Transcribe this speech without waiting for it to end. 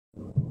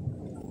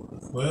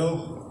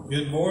Well,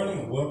 good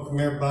morning. Welcome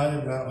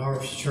everybody to Mount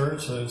Harvest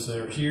Church. Those that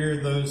are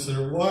here, those that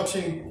are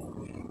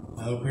watching.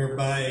 I hope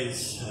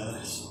everybody's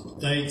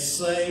stayed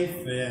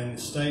safe and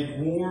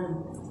stayed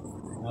warm.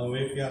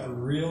 We've got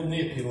real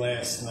nippy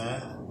last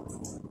night.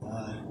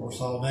 Of course,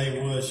 all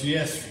day was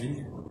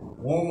yesterday.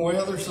 Warm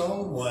weather's on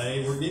the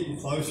way. We're getting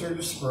closer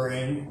to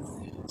spring.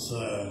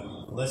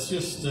 So let's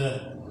just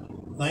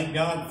thank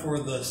God for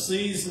the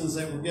seasons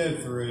that we go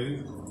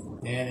through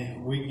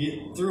and we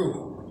get through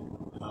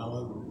them.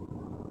 Hallelujah.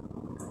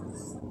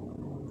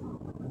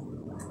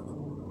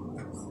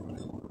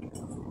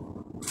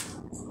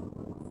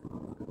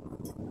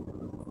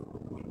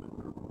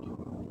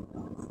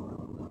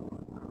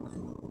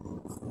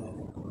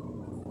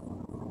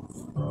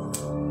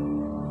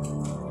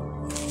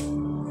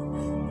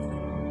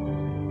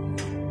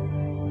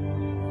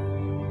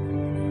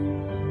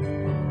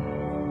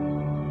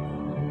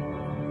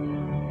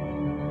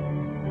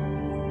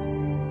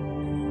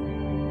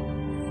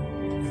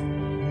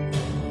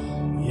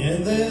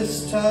 In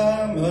this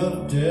time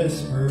of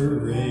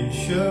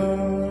desperation,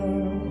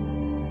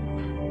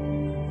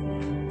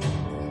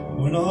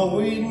 when all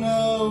we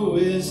know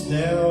is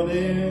doubt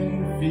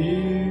and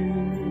fear,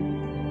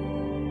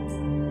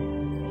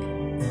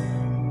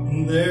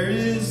 there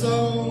is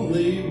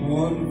only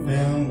one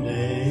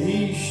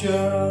foundation.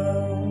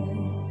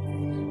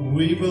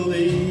 We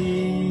believe,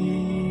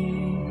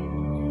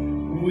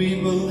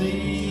 we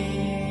believe.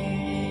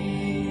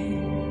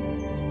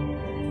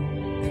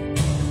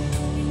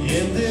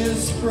 In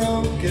this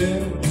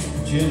broken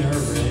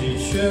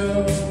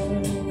generation,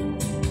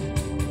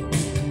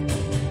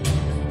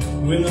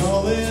 when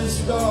all is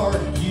dark,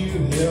 you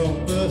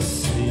help us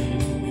see.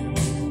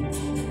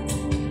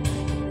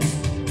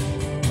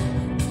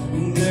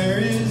 There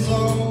is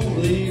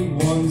only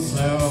one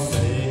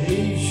salvation.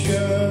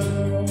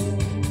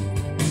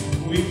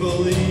 We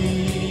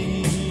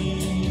believe,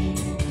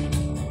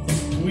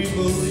 we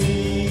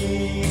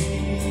believe,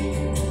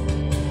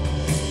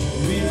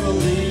 we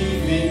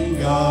believe in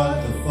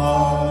God the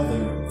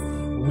Father.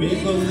 We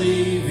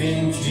believe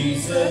in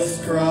Jesus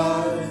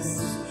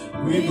Christ.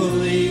 We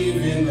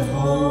believe in the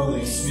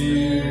Holy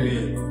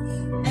Spirit,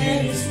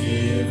 and He's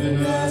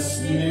given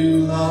us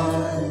new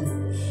life.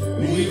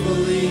 We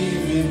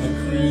believe in the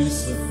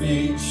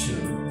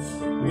crucifixion.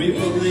 We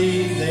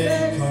believe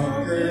that He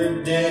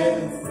conquered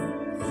death.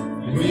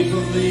 We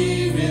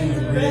believe in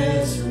the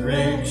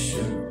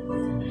resurrection,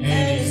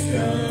 and He's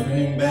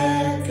coming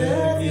back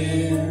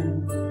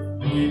again.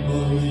 We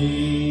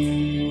believe.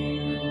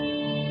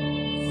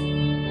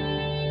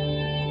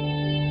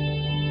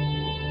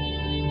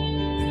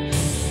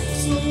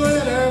 So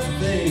let our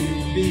faith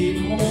be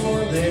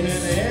more than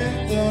an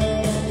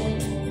anthem,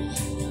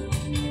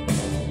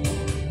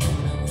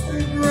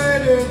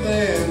 greater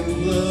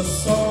than the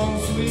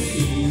songs we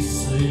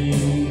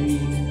sing.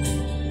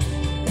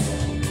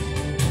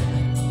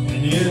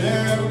 And in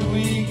our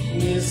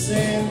weakness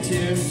and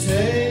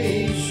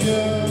temptation,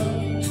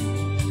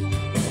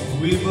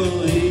 we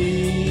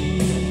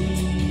believe,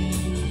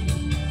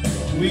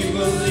 we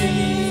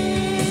believe.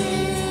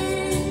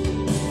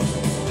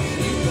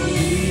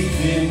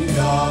 In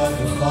God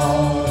the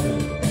Father,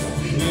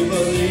 we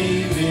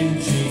believe in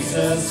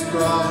Jesus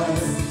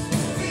Christ,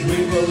 we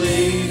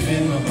believe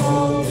in the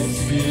Holy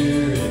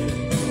Spirit,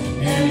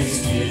 and He's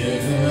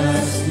given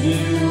us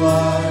new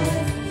life.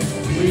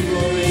 We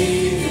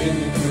believe in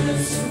the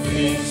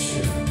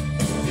crucifixion,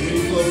 we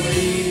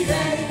believe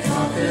that He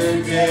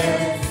conquered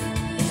death,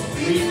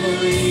 we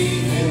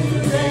believe in the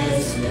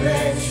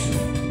resurrection,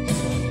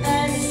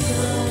 and He's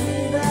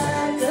coming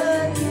back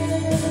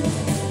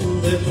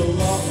again. Let the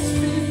lost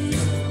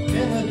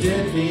and the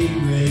dead be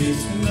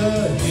raised, in the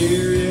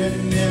here and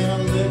now,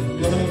 let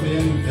love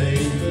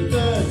invade. Let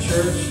the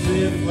church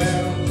live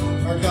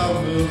loud, our God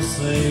will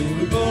save.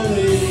 We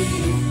believe,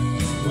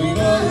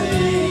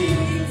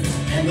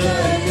 and the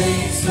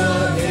gates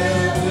of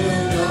hell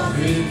will not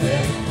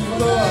prevail. For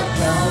the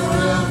power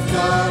of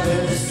God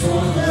has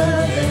torn the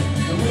veil,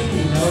 and we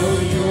know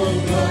Your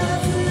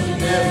love will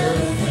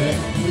never fail.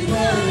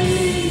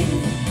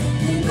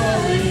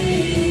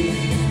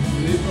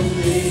 We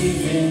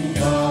believe in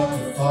God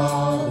the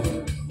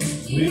Father.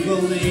 We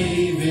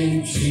believe in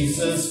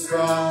Jesus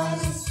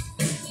Christ.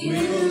 We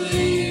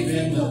believe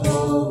in the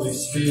Holy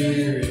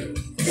Spirit,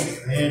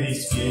 and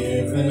He's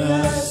given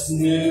us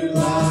new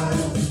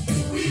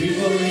life. We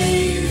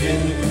believe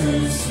in the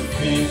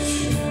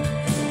crucifixion.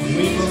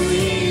 We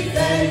believe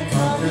that He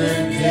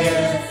conquered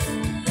death.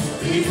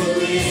 We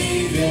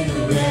believe in the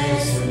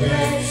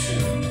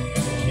resurrection,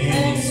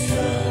 and He's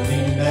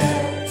coming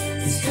back.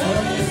 He's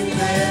coming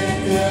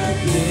back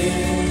again.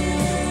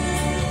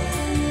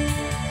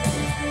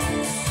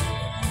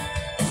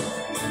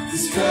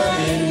 He's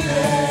coming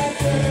back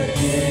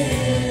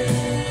again.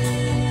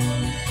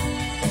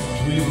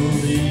 We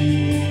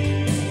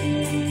believe,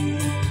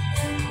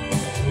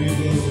 we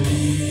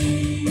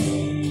believe.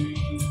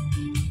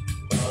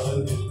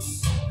 Hallelujah.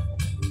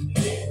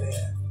 Amen.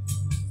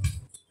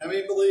 How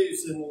many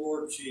believes in the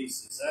Lord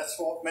Jesus? That's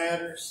what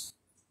matters.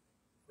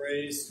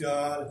 Praise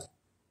God.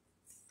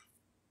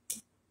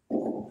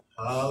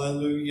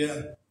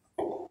 Hallelujah.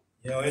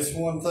 You know, it's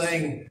one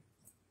thing,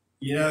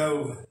 you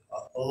know,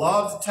 a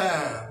lot of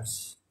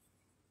times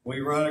we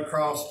run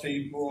across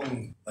people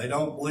and they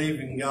don't believe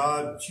in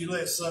God, but you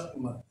let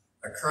something,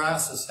 a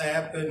crisis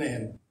happen,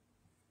 and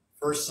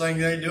first thing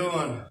they're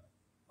doing,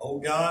 oh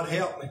God,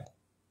 help me.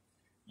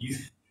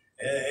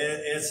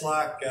 It's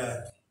like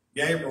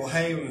Gabriel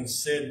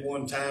Havens said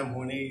one time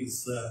when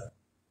he's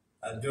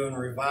doing a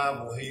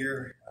revival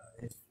here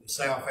in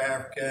South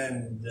Africa,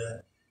 and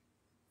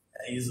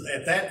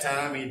at that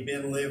time he'd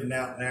been living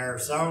out in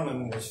Arizona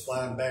and was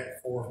flying back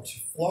and forth to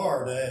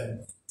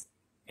Florida,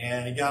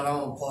 and he got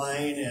on a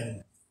plane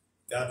and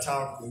got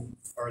talking,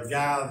 or the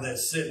guy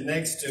that's sitting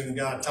next to him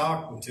got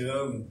talking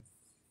to him.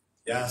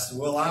 The guy said,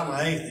 well, I'm an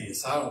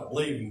atheist. I don't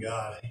believe in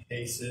God.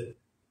 He said,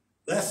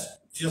 that's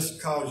just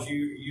because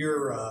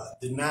you're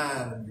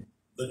denying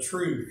the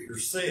truth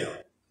yourself.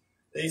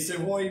 He said,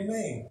 what do you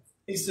mean?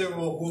 He said,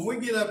 well, when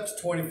we get up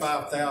to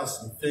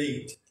 25,000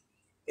 feet,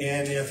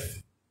 and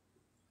if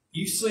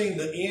you've seen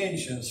the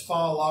engines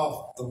fall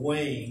off the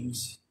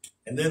wings,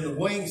 and then the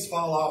wings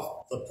fall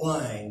off the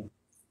plane,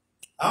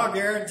 I'll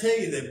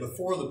guarantee you that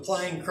before the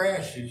plane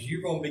crashes,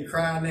 you're going to be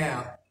crying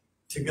out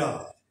to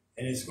God.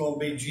 And it's going to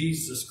be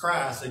Jesus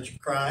Christ that you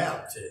cry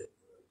out to.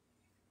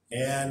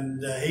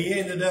 And he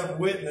ended up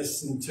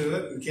witnessing to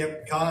it and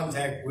kept in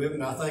contact with him.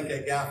 And I think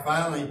that guy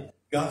finally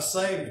got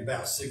saved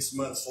about 6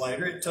 months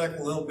later. It took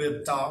a little bit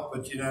of talk,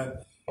 but you know,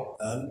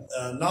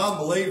 a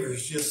non-believer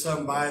is just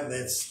somebody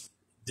that's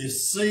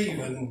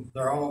deceiving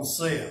their own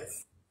self.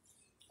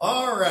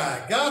 All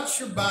right, got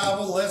your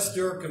Bible. Let's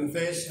do a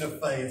confession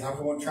of faith. I'm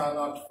going to try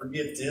not to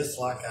forget this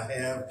like I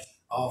have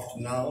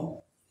often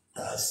on.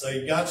 So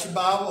you got your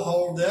Bible,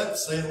 hold it up,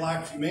 say it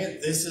like you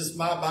meant. This is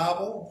my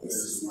Bible. This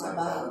is my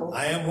Bible.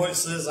 I am what it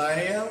says I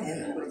am. I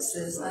am what it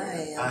says I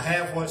am. I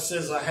have what it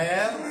says I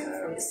have. I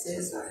have what it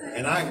says I have.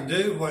 And I can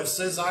do what it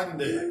says I can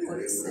do. What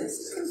it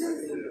says I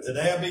can do.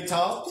 Today I'll be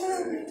taught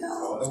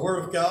the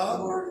Word of God.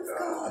 The Word of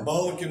God. I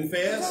boldly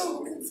confess.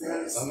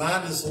 My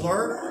mind is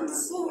alert.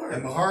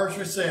 And my heart is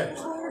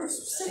receptive.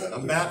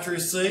 I'm about to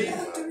receive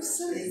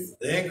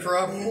the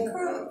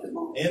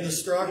incorruptible,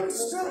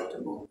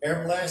 indestructible,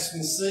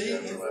 everlasting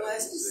seed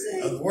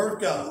of the Word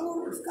of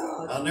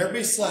God. I'll never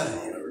be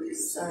slain.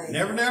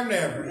 Never, never,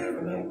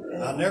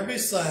 never. I'll never be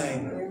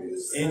slain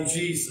in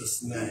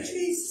Jesus' name.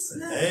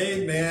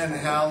 Amen.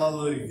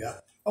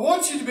 Hallelujah. I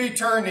want you to be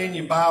turning in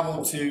your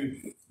Bible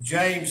to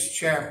James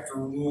chapter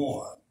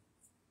 1.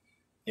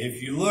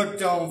 If you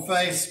looked on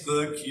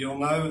Facebook, you'll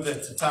know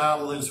that the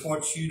title is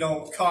What You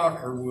Don't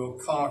Conquer Will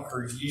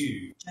Conquer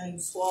You.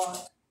 James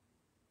what?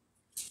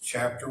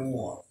 Chapter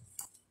 1.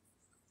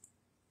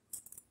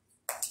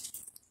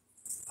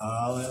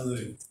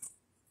 Hallelujah.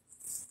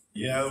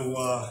 You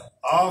know,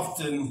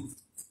 often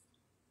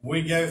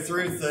we go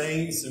through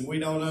things and we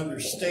don't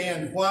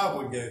understand why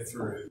we go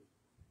through.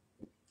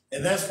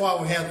 And that's why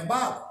we have the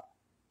Bible.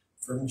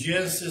 From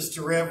Genesis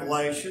to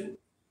Revelation,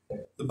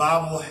 the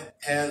Bible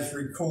has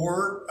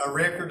a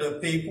record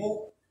of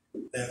people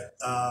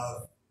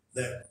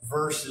that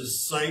versus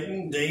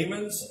Satan,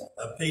 demons,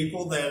 of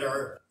people that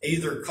are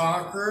either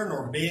conquering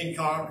or being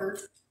conquered.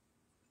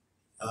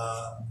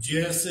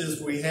 Genesis,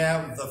 we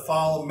have the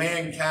fall of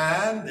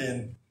mankind,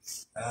 and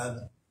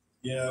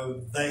you know,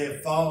 they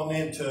have fallen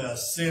into a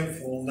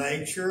sinful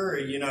nature.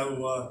 You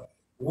know,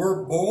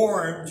 we're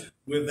born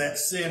with that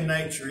sin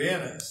nature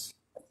in us,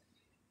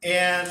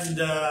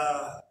 and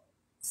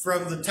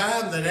from the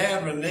time that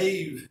Adam and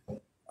Eve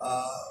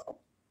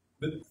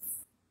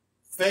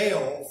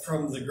fell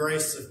from the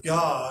grace of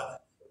God,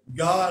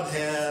 God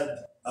had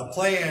a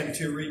plan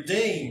to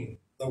redeem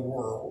the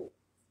world,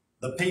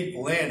 the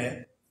people in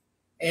it,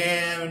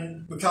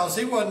 and because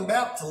he wasn't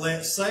about to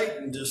let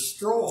Satan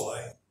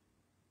destroy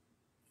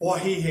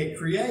what he had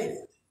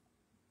created.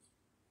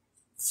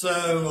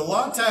 So a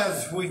lot of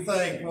times we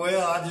think,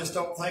 well, I just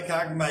don't think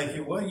I can make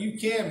it. Well, you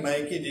can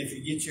make it if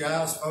you get your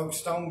eyes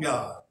focused on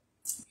God.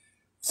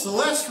 So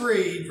let's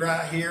read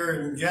right here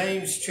in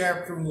James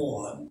chapter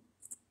 1,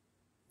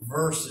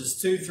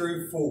 verses 2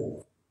 through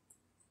 4.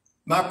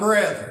 My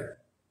brethren,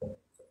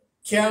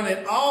 count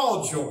it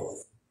all joy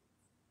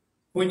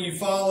when you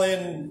fall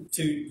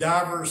into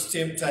diverse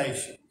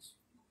temptations,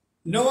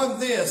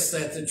 knowing this,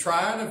 that the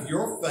trying of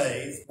your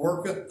faith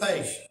worketh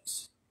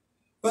patience.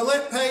 But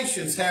let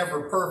patience have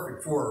her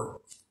perfect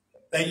work,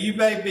 that you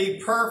may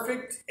be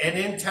perfect and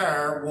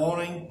entire,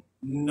 wanting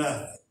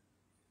nothing.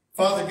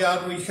 Father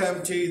God, we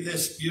come to you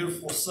this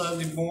beautiful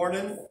Sunday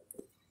morning,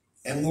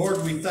 and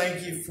Lord, we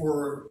thank you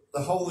for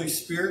the Holy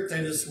Spirit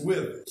that is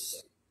with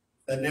us,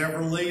 that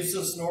never leaves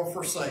us nor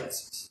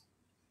forsakes us.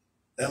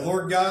 That,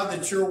 Lord God,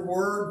 that your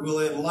word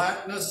will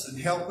enlighten us and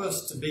help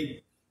us to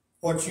be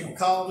what you've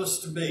called us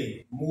to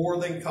be, more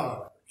than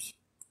conquerors.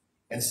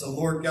 And so,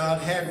 Lord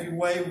God, have your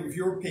way with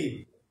your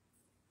people,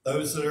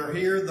 those that are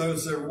here,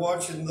 those that are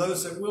watching,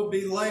 those that will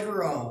be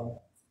later on.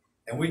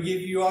 And we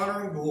give you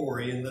honor and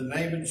glory in the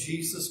name of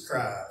Jesus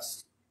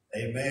Christ.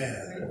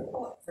 Amen.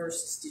 What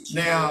verses did you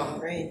now,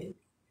 read?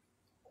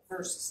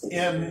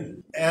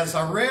 And as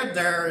I read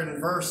there in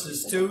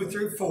verses 2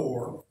 through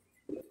 4,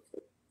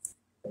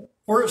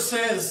 where it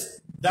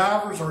says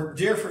divers are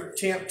different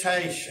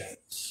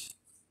temptations.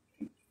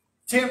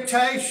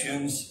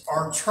 Temptations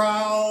are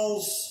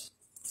trials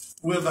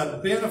with a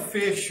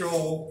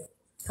beneficial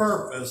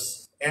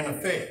purpose and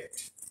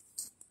effect.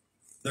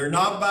 They're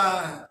not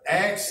by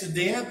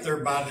accident,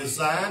 they're by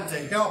design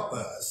to help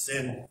us.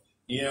 And,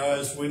 you know,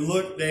 as we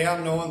look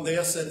down, knowing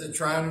this, at the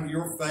trying of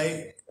your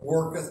faith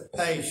worketh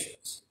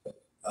patience.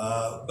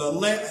 But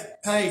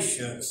let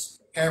patience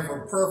have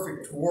a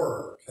perfect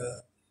work.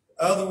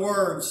 Other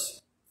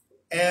words,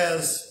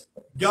 as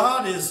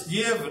God has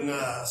given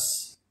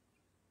us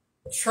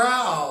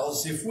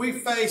trials, if we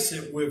face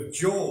it with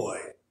joy,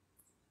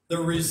 the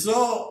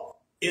result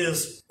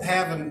is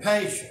having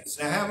patience.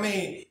 Now, how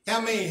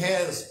many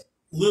has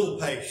little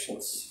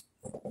patience?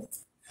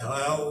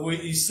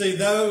 You see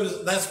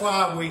those, that's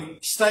why we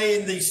stay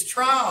in these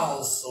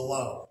trials so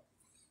long.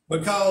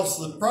 Because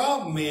the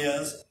problem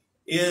is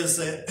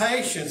that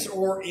patience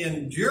or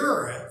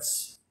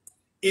endurance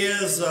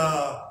is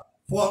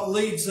what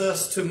leads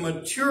us to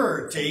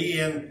maturity,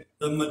 and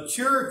the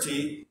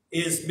maturity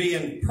is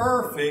being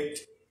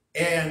perfect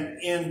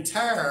and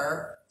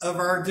entire of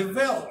our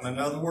development.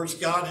 In other words,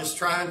 God is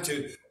trying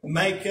to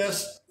make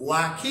us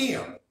like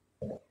Him,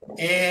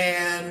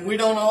 and we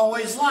don't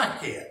always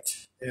like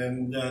it,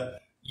 and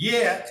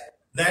yet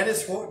that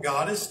is what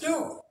God is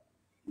doing.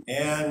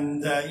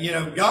 And you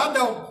know, God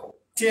don't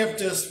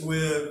tempt us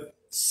with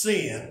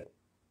sin.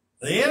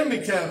 The enemy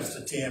comes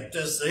to tempt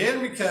us. The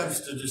enemy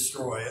comes to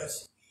destroy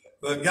us.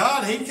 But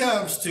God, He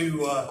comes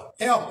to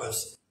help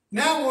us.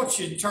 Now I want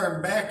you to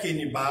turn back in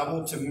your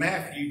Bible to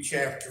Matthew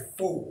chapter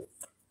 4.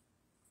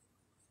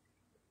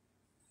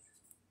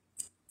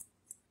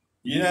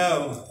 You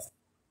know,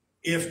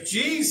 if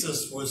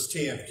Jesus was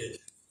tempted,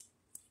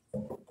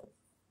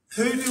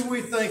 who do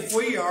we think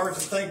we are to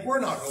think we're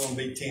not going to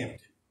be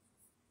tempted?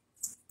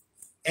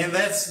 And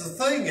that's the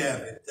thing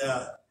of it.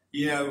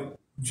 You know,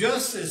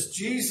 just as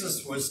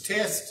Jesus was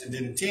tested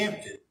and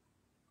tempted,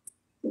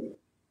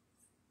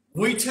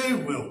 we too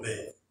will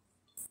be.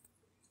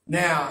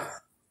 Now,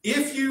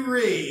 if you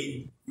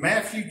read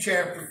Matthew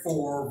chapter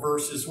 4,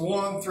 verses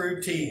 1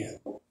 through 10,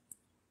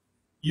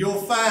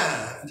 you'll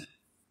find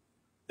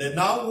that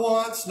not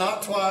once,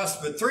 not twice,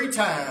 but 3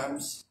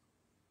 times,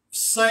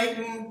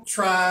 Satan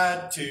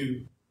tried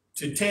to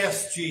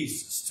test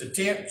Jesus, to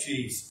tempt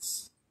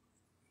Jesus.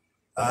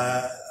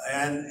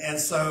 And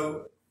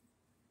so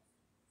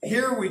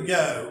here we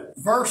go,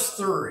 verse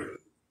 3.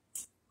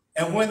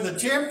 And when the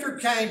tempter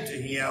came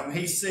to him,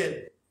 he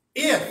said,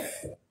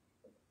 if.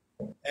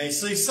 And you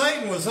see,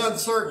 Satan was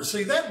uncertain.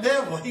 See, that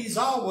devil, he's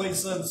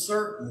always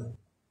uncertain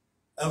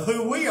of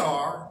who we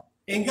are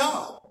in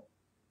God.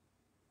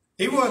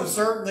 He wasn't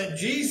certain that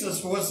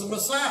Jesus was the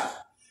Messiah.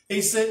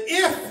 He said,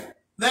 if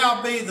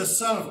thou be the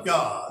Son of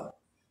God,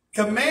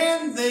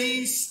 command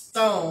these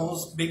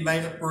stones be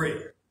made of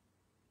bread.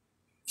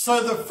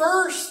 So the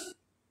first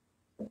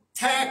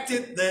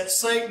tactic that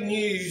Satan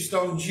used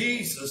on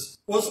Jesus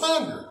was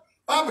hunger.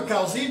 Why?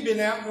 Because he'd been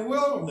out in the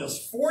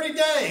wilderness 40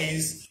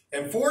 days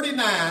and 40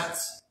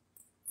 nights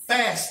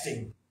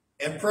fasting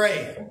and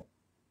praying.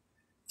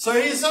 So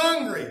he's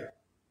hungry.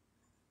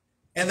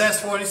 And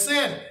that's what he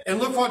said. And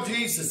look what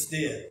Jesus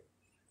did.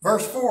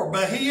 Verse 4,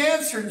 but he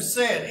answered and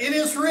said, it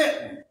is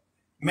written,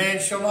 man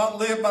shall not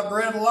live by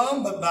bread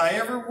alone, but by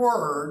every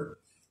word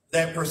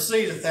that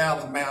proceedeth out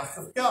of the mouth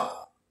of God.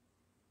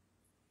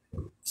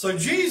 So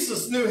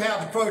Jesus knew how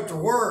to quote the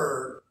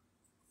word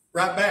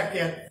right back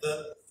at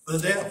the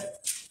devil.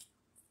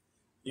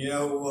 You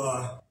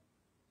know,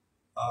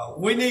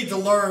 we need to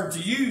learn to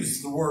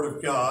use the Word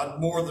of God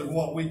more than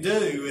what we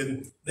do.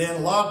 And then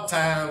a lot of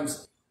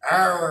times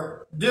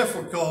our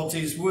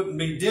difficulties wouldn't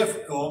be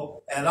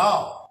difficult at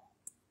all.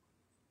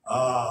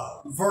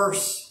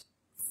 Verse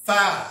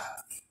 5.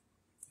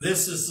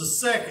 This is the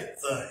second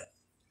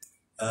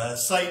thing.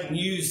 Satan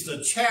used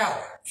a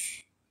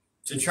challenge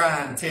to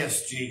try and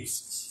test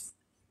Jesus.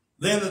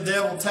 Then the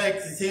devil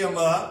taketh him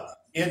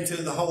up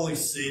into the holy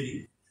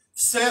city,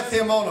 set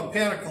him on a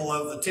pinnacle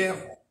of the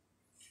temple,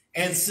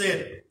 and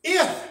said,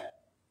 if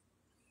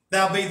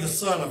thou be the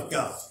Son of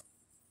God.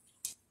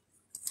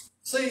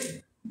 See,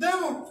 the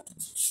devil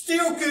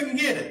still couldn't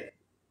get it.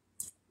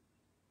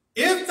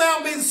 If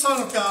thou be the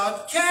Son of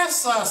God,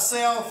 cast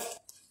thyself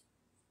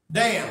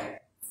down,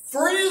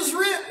 for it is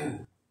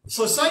written.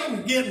 So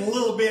Satan's getting a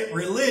little bit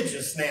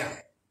religious now.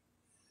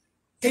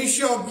 He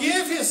shall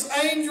give his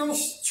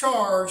angels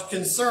charge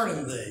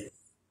concerning thee.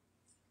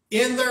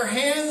 In their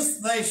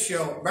hands they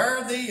shall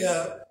bear thee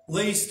up,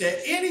 lest at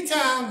any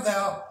time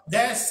thou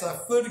dash thy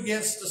foot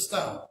against a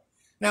stone.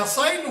 Now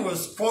Satan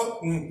was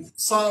quoting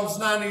Psalms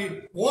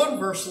 91,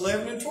 verse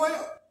 11 and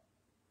 12.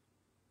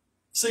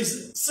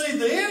 See,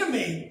 the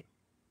enemy,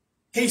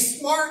 he's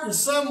smart in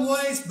some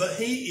ways, but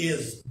he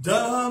is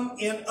dumb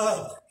in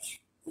others.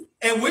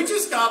 And we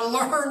just got to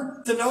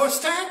learn to know his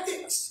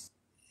tactics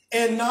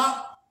and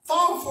not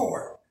fall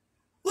for it.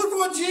 Look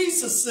what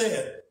Jesus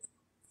said.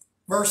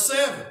 Verse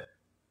 7.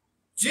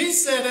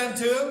 Jesus said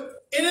unto him,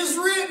 it is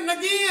written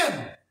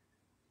again,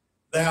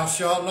 thou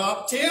shalt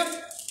not tempt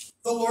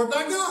the Lord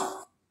thy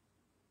God.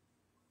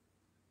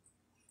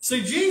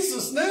 See,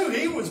 Jesus knew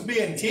he was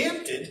being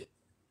tempted,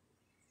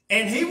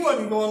 and he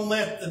wasn't going to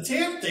let the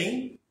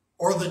tempting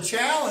or the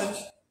challenge.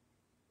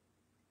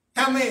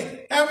 How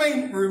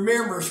many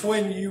remembers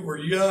when you were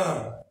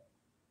young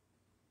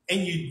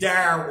and you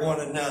dare one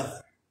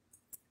another?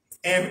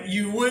 And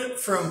you went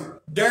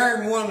from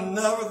daring one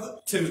another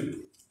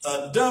to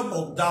a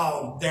double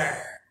dog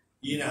dare.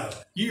 You know,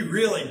 you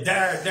really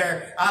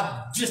dare.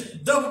 I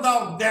just double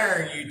dog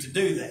dare you to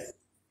do that.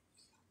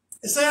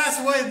 And so that's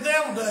the way the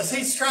devil does.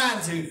 He's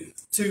trying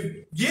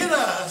to get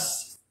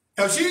us,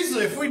 because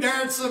usually if we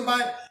dared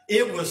somebody,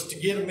 it was to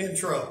get them in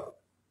trouble.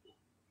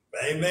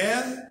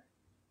 Amen?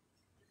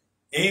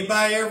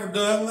 Anybody ever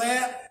done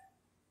that?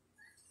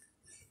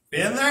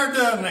 Been there,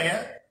 done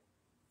that.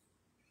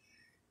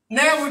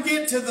 Now we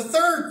get to the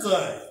third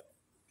thing.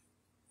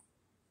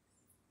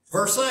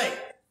 Verse 8.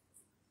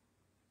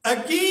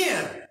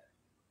 Again,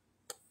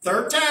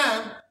 third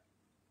time,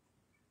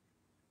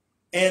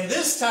 and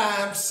this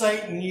time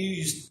Satan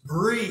used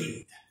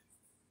greed.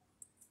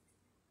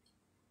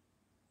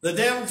 The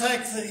devil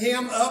taketh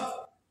him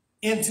up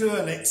into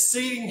an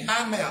exceeding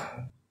high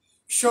mountain,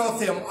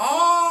 showeth him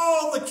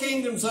all the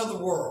kingdoms of the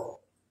world,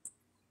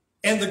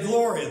 and the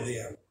glory of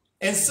them,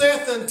 and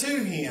saith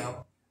unto him,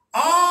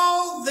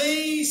 all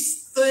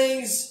these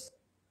things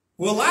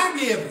will I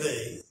give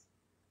thee,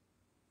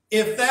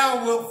 if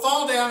thou wilt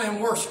fall down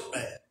and worship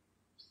me.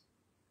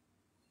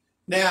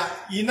 Now,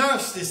 you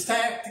notice this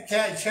tactic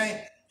had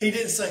changed. He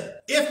didn't say,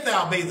 if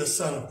thou be the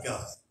Son of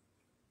God.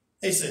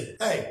 He said,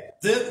 hey,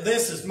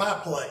 this is my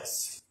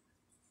place.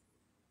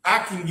 I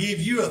can give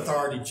you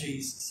authority,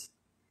 Jesus.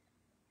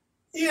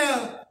 You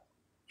know,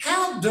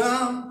 how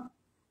dumb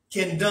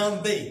can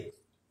dumb be?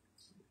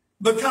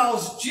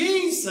 Because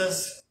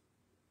Jesus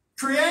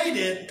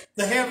created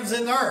the heavens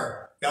and the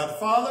earth. God the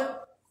Father,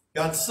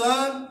 God the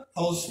Son,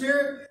 Holy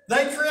Spirit,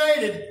 they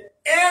created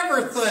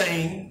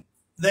everything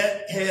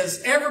that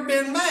has ever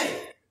been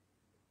made.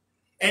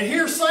 And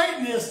here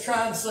Satan is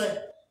trying to say,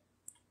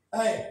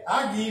 hey,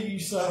 I give you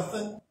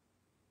something.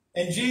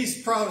 And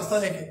Jesus probably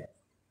thinking,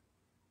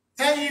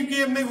 how do you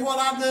give me what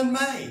I've done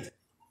made?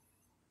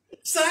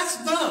 So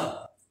that's dumb.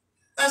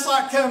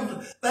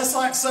 That's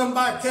like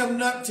somebody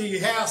coming up to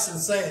your house and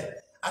saying,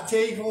 I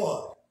tell you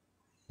what,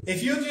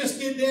 if you'll just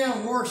get down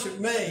and worship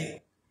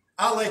me,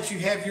 I'll let you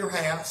have your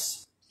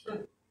house.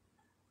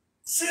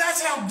 See,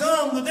 that's how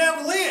dumb the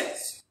devil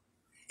is.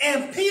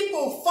 And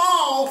people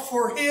fall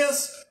for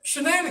his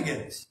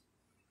shenanigans.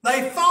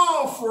 They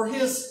fall for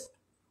his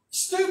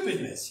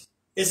stupidness.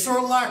 It's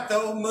sort of like the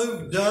old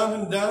movie Dumb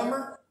and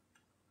Dumber.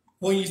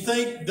 When you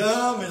think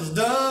dumb is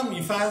dumb,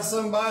 you find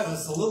somebody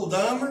that's a little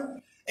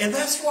dumber. And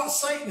that's what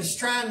Satan is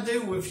trying to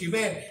do with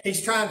humanity.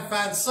 He's trying to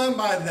find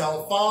somebody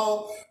that'll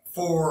fall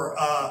for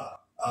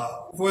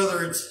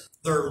whether it's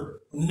their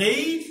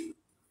need,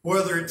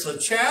 whether it's a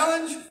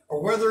challenge,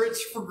 or whether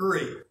it's for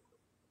greed.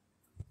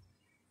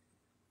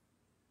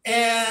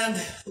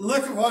 And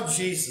look at what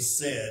Jesus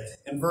said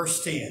in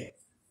verse 10.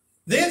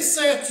 Then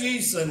saith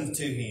Jesus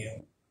unto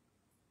him,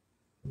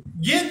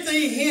 get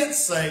thee hence,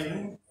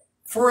 Satan,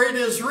 for it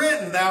is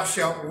written, thou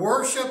shalt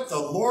worship the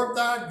Lord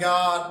thy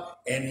God,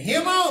 and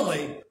him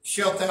only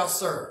shalt thou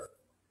serve.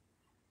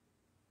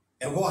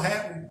 And what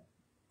happened?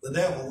 The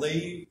devil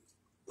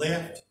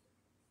left.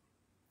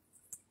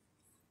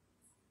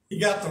 He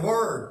got the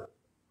word.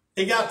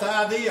 He got the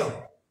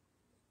idea.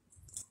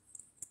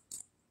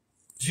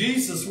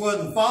 Jesus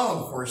wasn't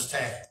falling for his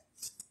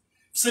tactics.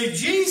 See,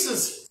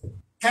 Jesus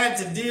had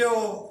to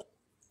deal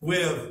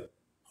with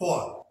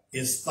what?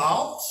 His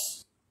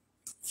thoughts.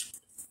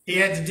 He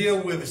had to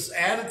deal with his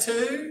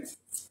attitude.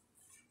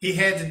 He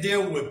had to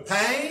deal with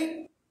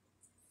pain.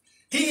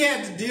 He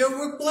had to deal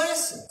with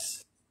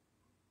blessings.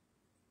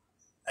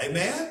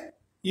 Amen?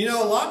 You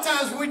know, a lot of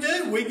times we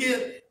do.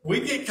 We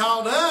get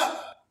caught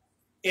up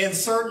in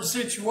certain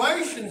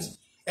situations,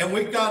 and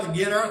we've got to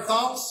get our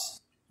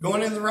thoughts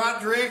going in the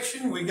right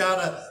direction. We got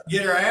to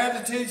get our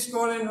attitudes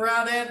going in the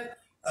right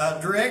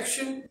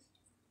direction.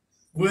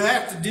 We'll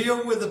have to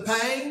deal with the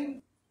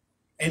pain.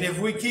 And if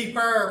we keep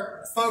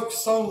our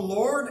focus on the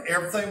Lord,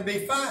 everything will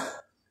be fine.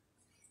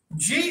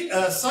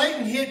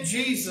 Satan hit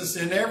Jesus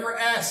in every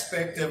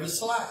aspect of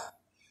his life.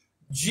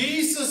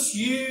 Jesus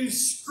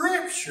used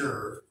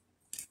Scripture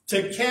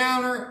to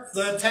counter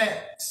the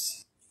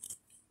attacks.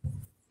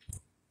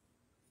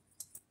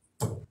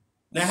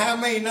 Now, how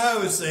many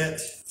knows that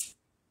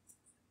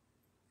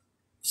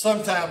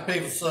sometimes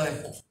people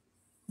say,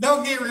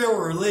 don't get real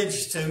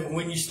religious to it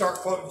when you start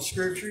quoting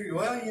Scripture.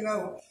 Well, you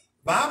know,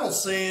 Bible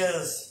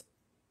says,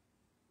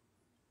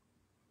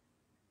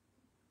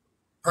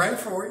 pray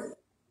for you.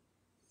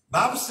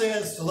 Bible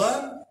says to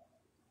love him.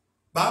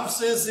 Bible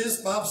says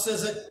this, Bible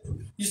says that.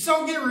 You just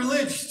don't get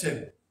religious to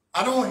it.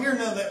 I don't want to hear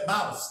none of that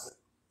Bible stuff.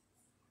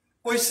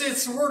 Well, he said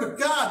it's the Word of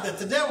God that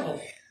the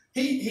devil,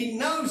 he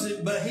knows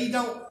it, but he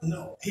don't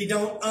know. He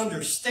don't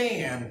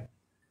understand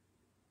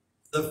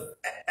the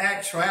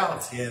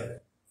actuality of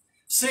it.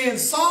 See, in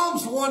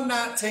Psalms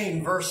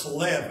 119, verse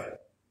 11,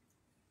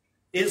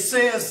 it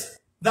says,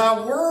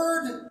 Thy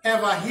word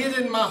have I hid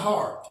in my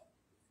heart,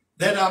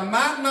 that I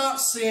might not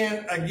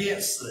sin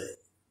against thee.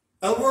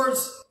 In other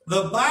words,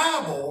 the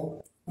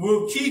Bible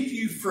will keep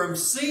you from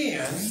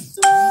sin,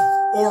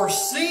 or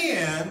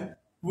sin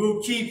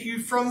will keep you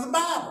from the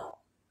Bible.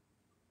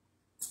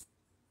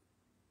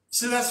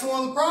 See, that's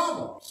one of the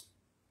problems.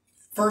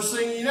 First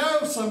thing you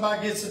know,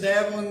 somebody gets a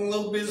dabbling in a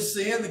little bit of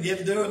sin, they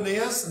get doing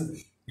this, and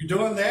you're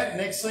doing that.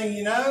 Next thing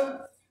you know,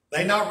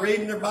 they're not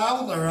reading their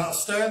Bible, they're not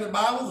studying the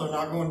Bible, they're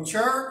not going to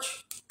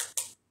church.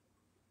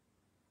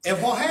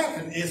 And what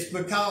happened is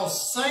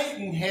because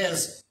Satan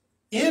has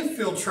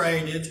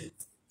infiltrated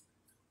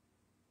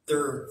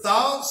their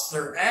thoughts,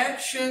 their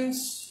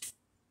actions,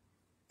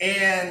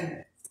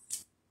 and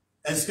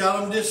it's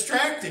got them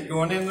distracted,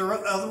 going in the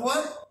other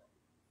way.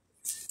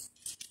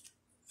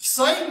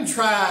 Satan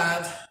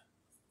tried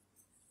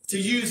to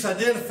use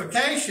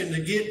identification to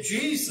get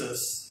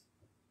Jesus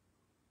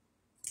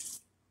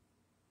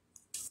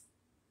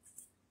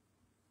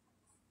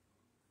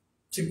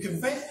to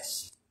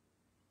confess.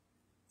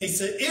 He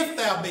said, if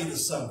thou be the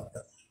Son of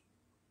God.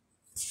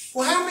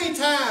 Well, how many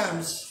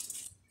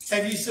times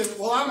have you said,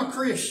 well, I'm a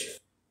Christian?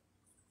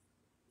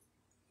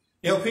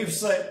 You know, people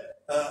say,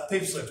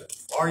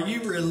 are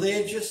you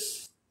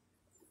religious?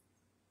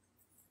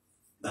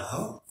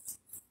 No,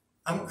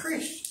 I'm a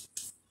Christian.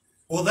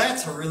 Well,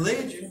 that's a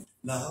religion.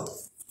 No,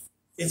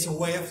 it's a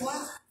way of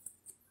life.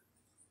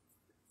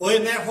 Well,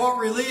 isn't that what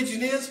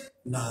religion is?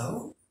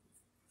 No,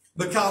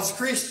 because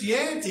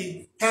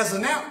Christianity has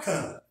an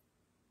outcome.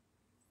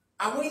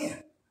 I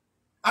win.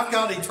 I've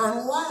got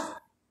eternal life.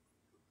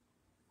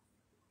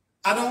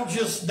 I don't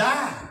just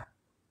die.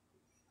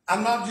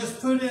 I'm not just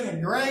put in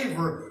a grave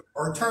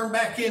or turned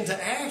back into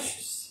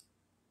ashes.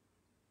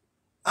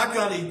 I've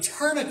got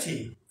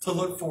eternity to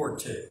look forward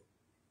to.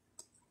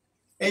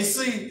 And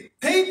see,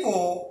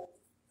 people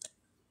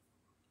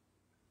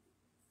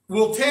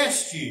will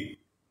test you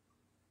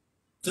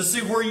to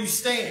see where you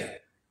stand.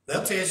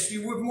 They'll test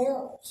you with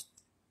morals.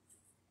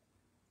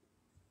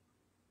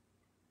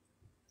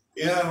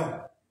 You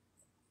know,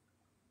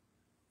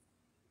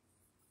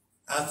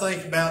 I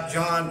think about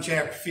John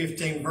chapter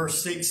 15,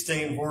 verse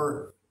 16,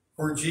 where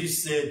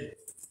Jesus said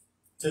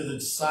to the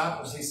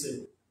disciples, he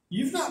said,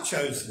 you've not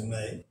chosen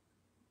me,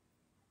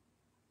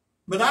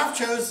 but I've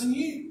chosen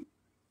you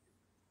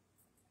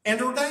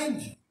and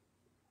ordained you.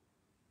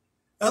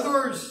 In other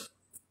words,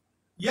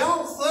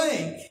 y'all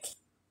think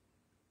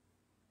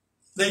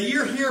that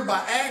you're here by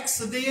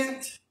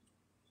accident,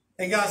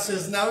 and God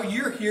says, no,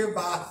 you're here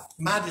by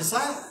my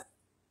design.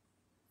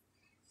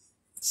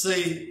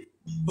 See,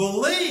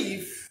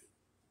 belief,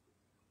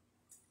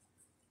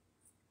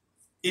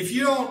 if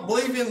you don't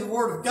believe in the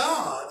Word of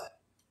God,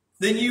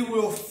 then you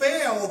will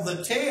fail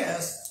the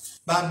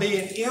test by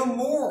being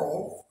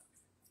immoral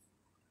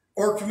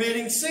or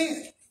committing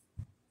sin.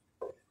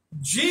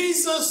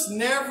 Jesus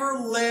never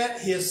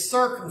let his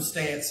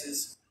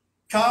circumstances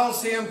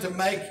cause him to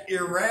make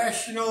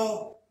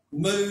irrational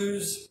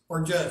moves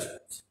or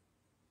judgments.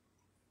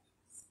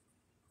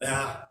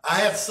 Now, I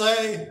have to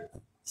say,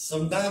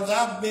 sometimes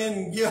I've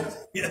been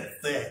guilty of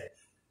that.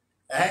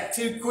 Act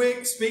too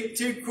quick, speak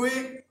too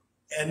quick,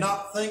 and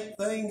not think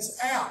things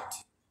out.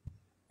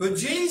 But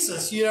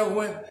Jesus, you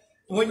know,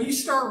 when you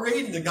start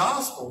reading the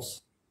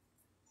Gospels,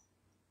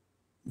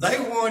 they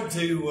wanted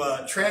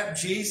to trap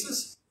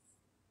Jesus.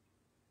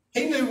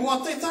 He knew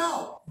what they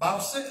thought.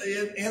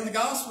 In the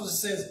Gospels it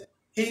says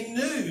he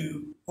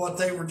knew what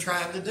they were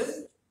trying to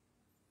do.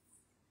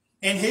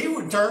 And he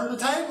would turn the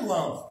table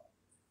on them.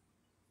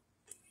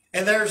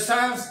 And there's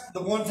times,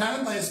 the one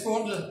time they was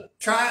going to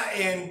try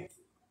and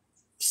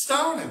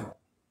stone him.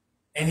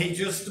 And he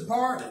just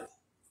departed.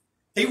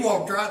 He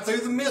walked right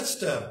through the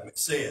midst of them, it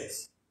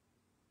says.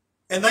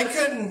 And they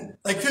couldn't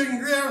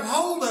grab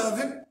hold of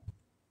him.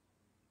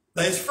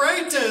 They was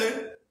afraid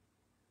to.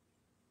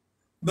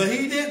 But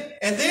he did.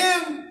 And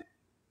then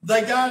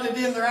they got it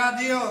in their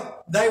idea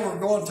they were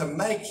going to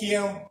make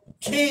him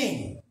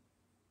king,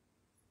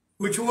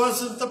 which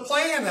wasn't the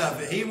plan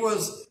of it. He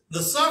was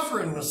the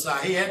suffering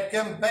Messiah. He had to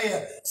come and pay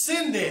a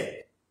sin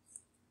debt.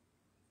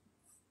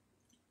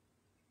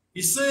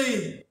 You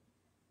see,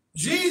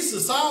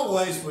 Jesus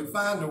always would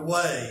find a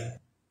way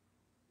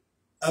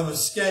of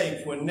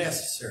escape when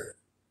necessary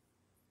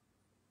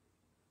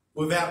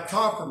without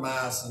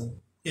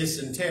compromising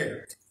his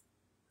integrity.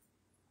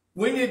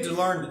 We need to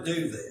learn to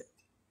do that.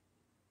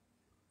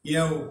 You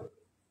know,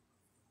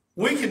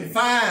 we can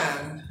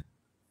find,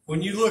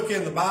 when you look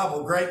in the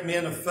Bible, great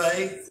men of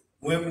faith,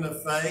 women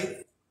of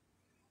faith,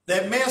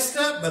 that messed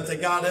up, but they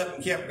got up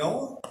and kept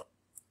going.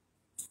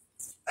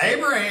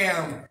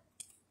 Abraham,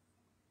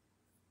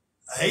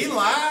 he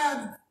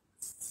lied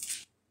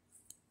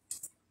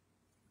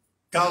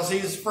because he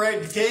was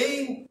afraid of the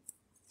king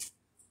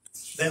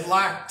that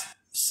liked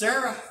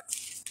Sarah.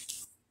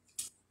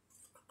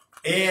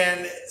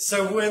 And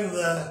so when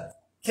the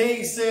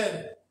king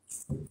said,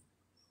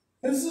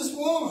 who's this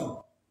woman?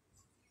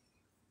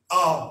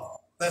 Oh,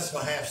 that's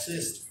my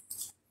half-sister.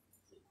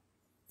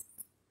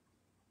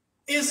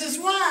 is his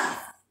wife.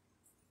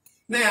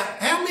 Now,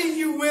 how many of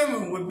you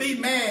women would be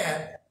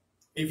mad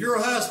if your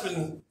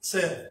husband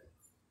said,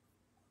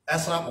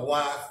 that's not my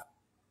wife?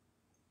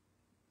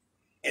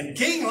 And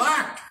King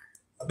liked her.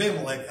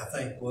 Abimelech, I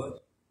think it was.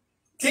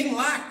 King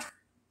liked her.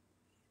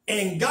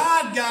 And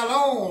God got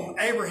on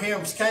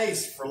Abraham's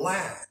case for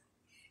lying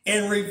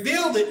and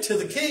revealed it to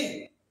the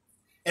king.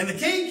 And the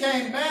king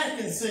came back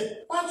and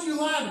said, why'd you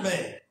lie to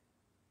me?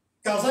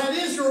 Because that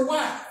is your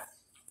wife.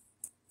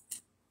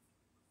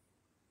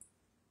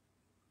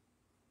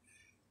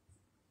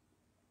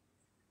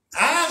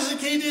 Isaac,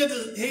 he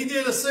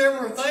did a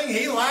similar thing.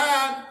 He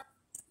lied.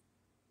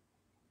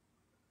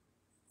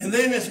 And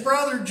then his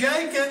brother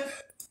Jacob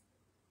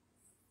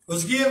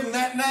was given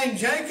that name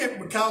Jacob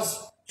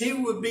because he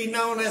would be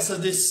known as a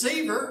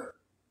deceiver.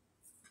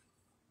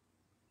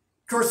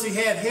 Of course, he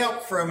had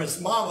help from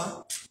his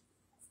mama.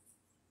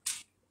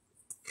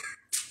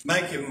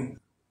 Make him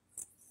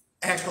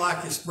act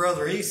like his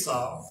brother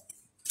Esau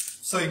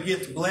so he'd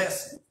get the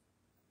blessing.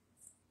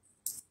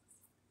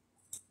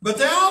 But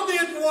they all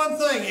did one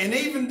thing, and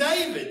even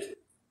David,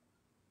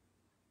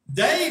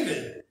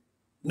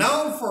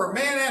 known for a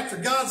man after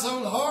God's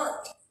own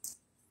heart.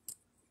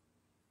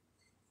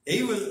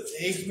 He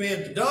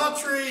committed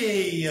adultery,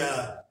 he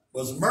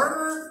was a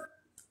murderer.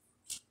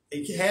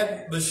 He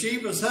had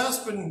Bathsheba's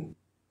husband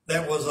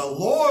that was a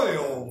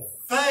loyal,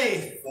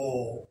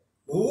 faithful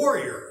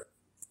warrior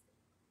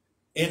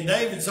in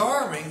David's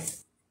army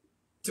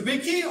to be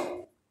killed.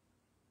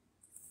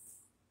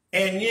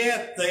 And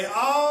yet they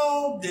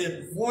all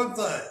did one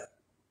thing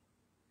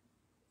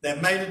that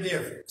made a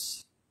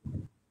difference.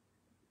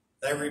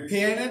 They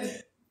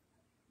repented,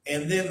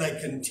 and then they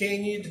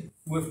continued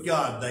with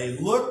God. They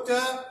looked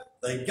up,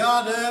 they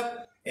got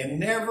up, and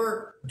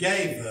never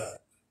gave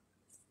up.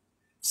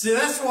 See,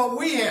 that's what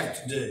we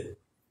have to do.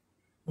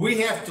 We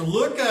have to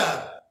look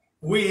up,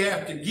 we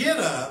have to get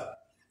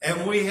up,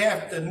 and we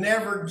have to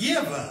never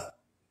give up.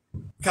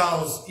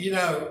 Because, you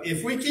know,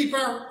 if we keep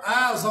our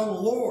eyes on the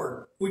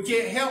Lord, we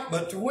can't help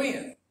but to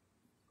win.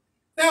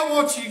 Now I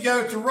want you to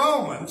go to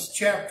Romans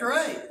chapter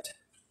 8.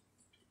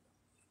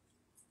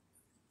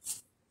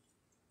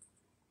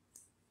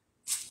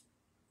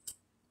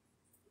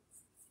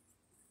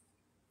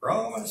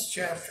 Romans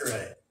chapter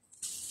 8.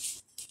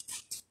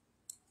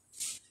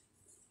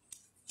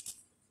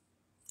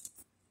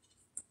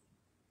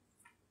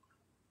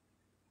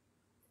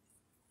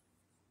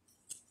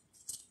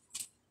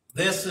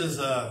 This is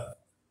I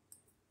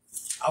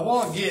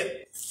want to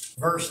get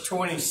verse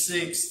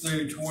 26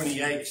 through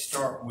 28 to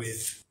start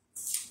with.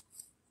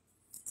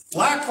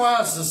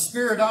 Likewise, the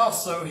Spirit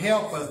also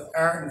helpeth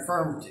our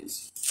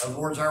infirmities. In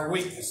other words, our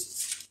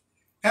weaknesses.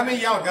 How many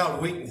of y'all got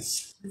a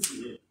weakness?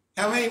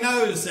 How many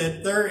knows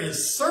that there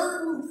is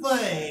certain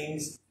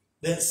things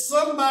that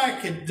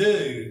somebody could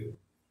do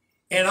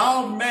and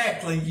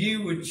automatically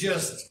you would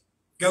just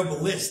go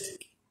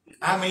ballistic?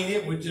 I mean,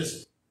 it would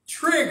just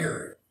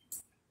trigger,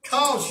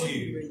 cause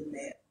you. Reading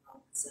that,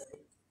 Romans 8.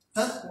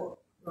 Huh?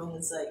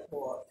 Romans 8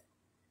 what?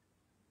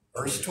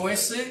 Verse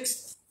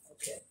 26.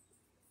 Okay.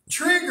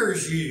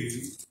 Triggers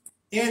you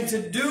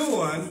into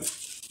doing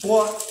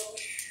what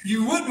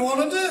you wouldn't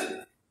want to do.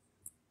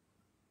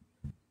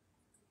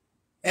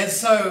 And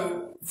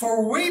so,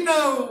 for we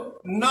know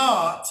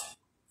not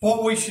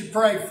what we should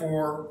pray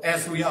for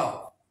as we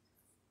ought.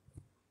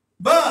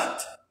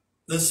 But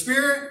the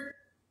Spirit,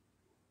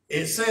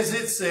 it says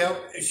itself,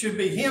 it should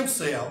be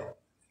Himself,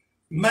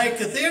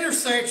 maketh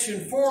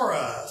intercession for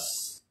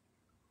us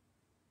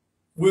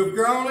with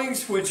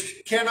groanings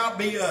which cannot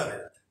be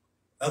uttered.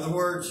 In other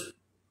words,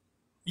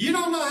 you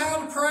don't know how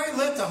to pray,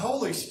 let the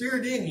Holy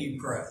Spirit in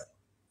you pray.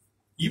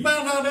 You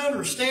might not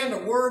understand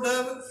a word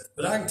of it,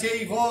 but I can tell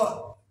you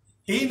what,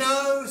 He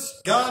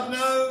knows, God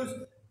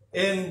knows,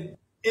 and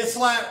it's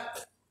like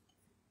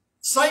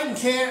Satan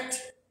can't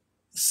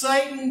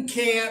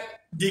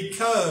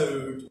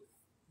decode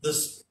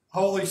the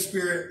Holy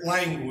Spirit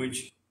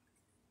language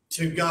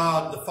to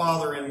God the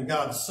Father and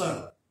God the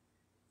Son.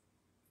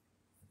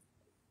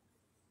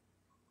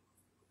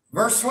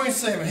 Verse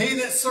 27, He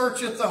that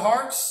searcheth the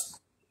hearts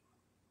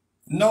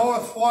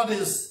knoweth what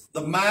is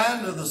the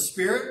mind of the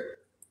Spirit,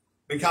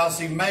 because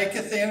He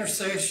maketh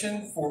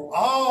intercession for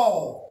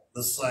all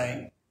the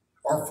saints,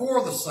 or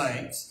for the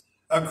saints,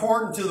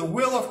 according to the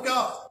will of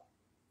God.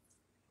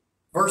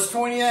 Verse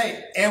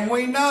 28, and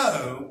we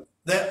know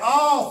that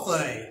all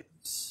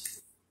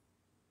things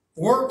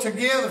work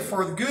together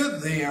for the good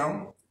of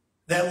them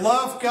that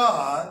love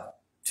God,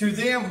 to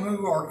them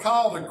who are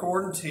called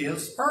according to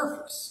His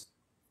purpose.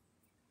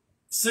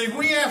 See,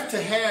 we have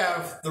to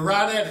have the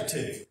right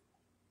attitude.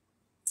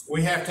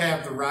 We have to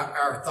have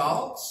our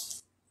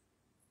thoughts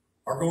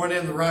are going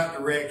in the right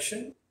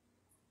direction.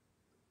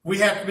 We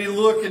have to be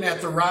looking at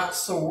the right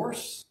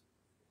source.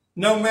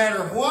 No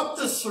matter what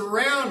the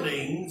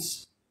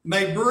surroundings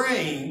may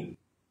bring,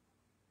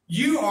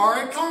 you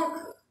are a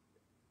conqueror.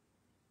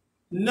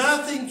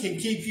 Nothing can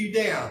keep you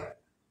down.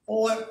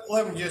 Well,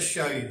 let me just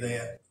show you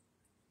that.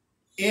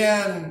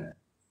 In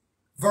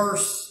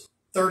verse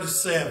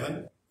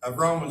 37 of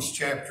Romans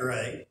chapter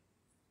 8,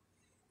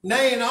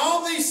 Nay, in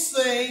all these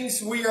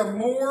things we are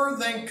more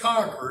than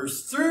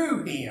conquerors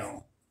through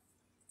him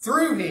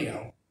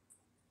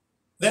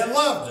that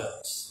loved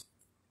us.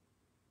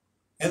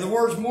 And the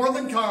words more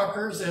than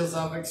conquerors, as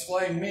I've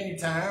explained many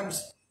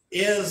times,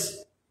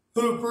 is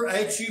Hooper,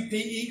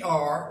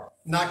 H-U-P-E-R,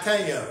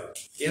 Nikao,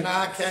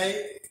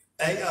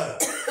 N-I-K-A-O.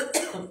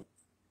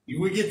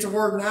 We get the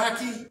word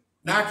Nike.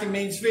 Nike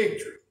means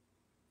victory.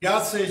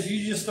 God says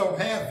you just don't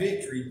have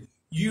victory.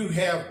 You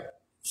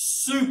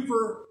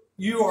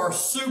are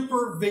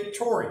super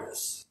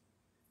victorious.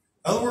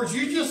 In other words,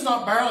 you're just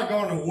not barely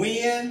going to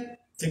win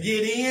to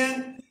get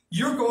in.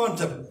 You're going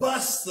to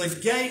bust the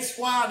gates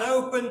wide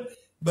open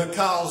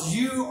because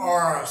you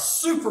are a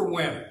super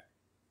winner.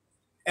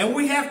 And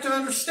we have to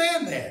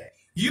understand that.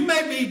 You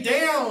may be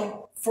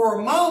down for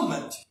a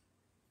moment,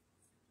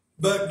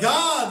 but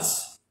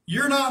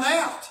you're not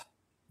out.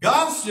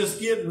 God's just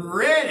getting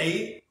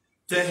ready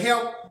to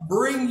help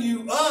bring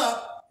you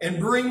up and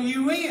bring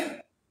you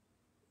in.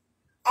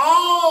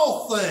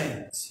 All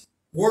things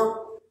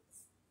work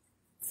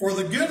for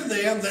the good of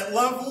them that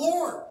love the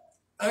Lord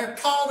and are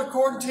called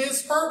according to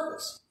his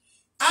purpose.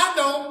 I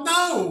don't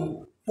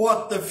know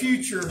what the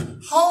future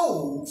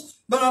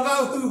holds, but I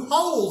know who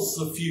holds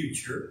the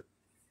future.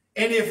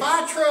 And if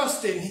I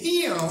trust in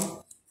him,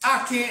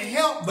 I can't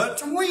help but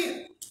to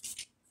win.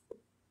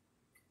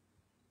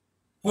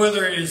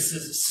 Whether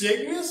it's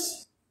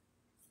sickness,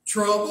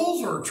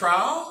 troubles, or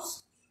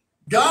trials,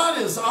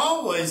 God is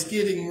always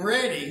getting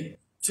ready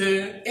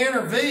to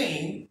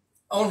intervene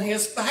on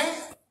his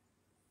behalf.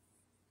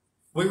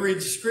 We read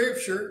the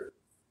scripture,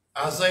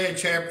 Isaiah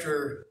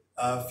chapter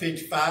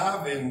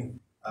 55 and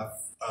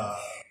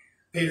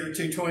Peter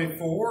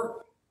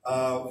 2:24,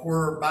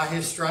 where by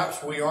his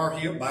stripes we are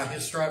healed, by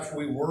his stripes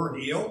we were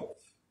healed.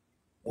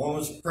 One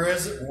was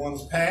present,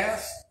 one's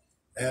past,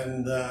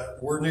 and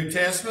we're New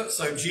Testament,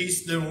 so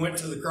Jesus didn't went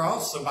to the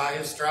cross, so by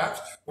his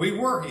stripes we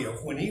were healed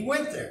when he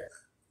went there.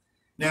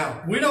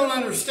 Now, we don't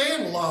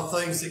understand a lot of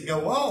things that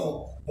go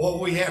on. What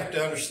we have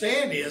to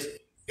understand is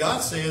God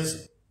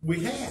says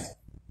we have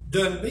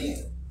done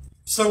been.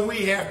 So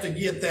we have to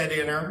get that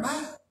in our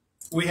mind.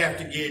 We have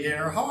to get it in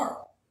our heart.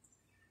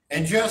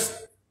 And just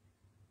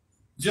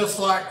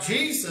like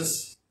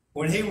Jesus,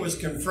 when he was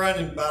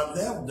confronted by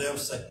the devil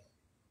said,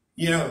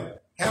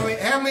 how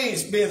many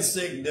has been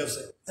sick? And the devil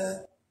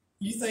said,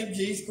 you think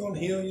Jesus is going to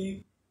heal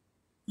you?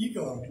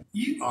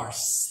 You are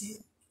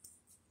sick.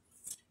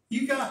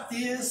 You got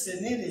this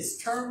and it is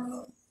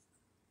terminal.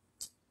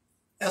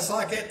 That's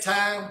like that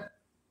time.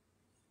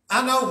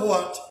 I know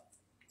what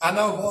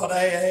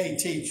AA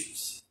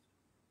teaches.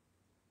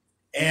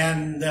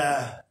 And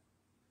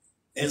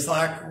it's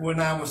like when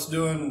I was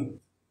doing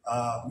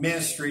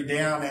ministry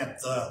down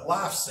at the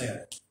Life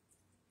Center.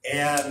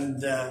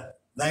 And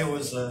there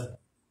was a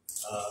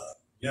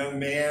young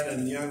man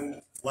and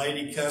young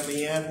lady come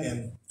in,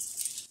 and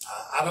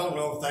I don't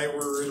know if they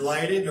were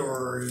related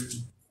or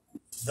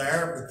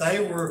there, but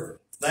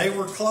they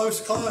were close,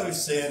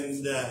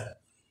 and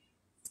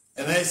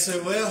they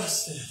said, well,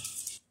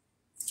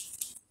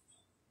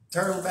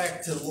 turn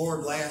back to the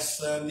Lord last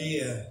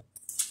Sunday.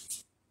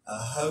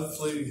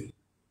 Hopefully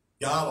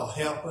God will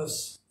help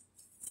us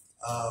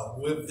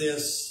with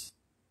this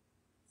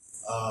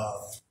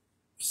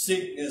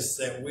sickness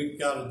that we've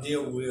got to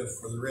deal with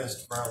for the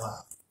rest of our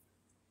life.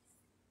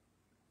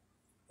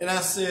 And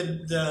I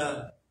said,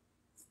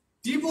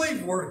 do you believe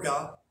the Word of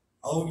God?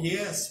 Oh,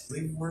 yes,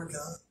 believe the Word of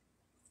God.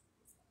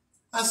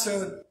 I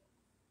said,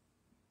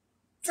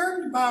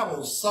 turn your Bible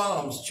to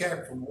Psalms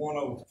chapter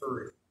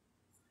 103.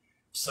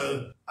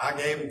 So I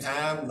gave them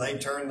time. They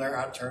turned there.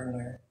 I turned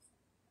there.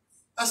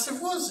 I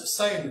said, what does it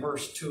say in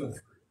verse 2 and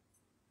 3?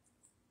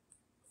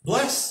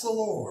 Bless the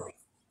Lord,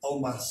 O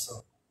my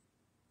soul.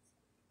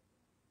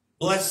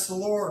 Bless the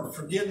Lord,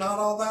 forget not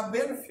all thy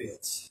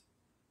benefits,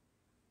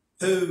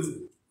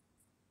 who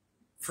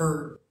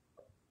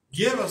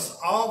forgive us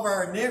all of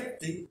our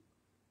iniquity,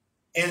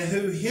 and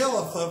who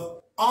healeth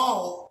of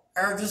all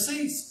our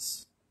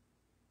diseases.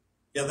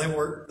 Yeah,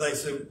 they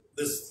said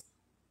this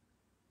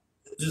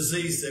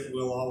disease that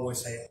we'll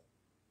always have.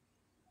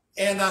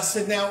 And I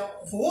said, now,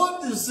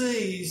 what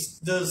disease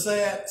does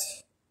that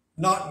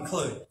not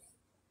include?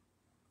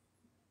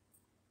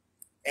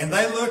 And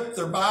they looked at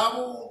their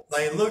Bible,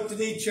 they looked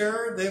at each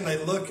other, then they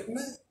looked at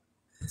me.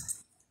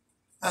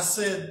 I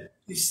said,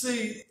 you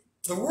see,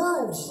 the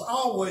world's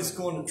always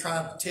going to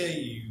try to tell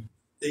you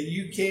that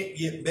you can't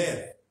get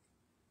better.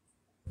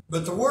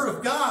 But the Word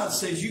of God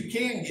says you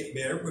can get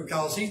better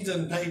because He's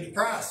done paid the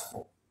price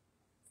for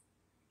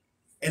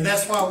it. And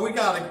that's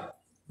why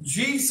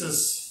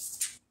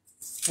Jesus,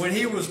 when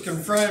He was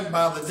confronted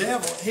by the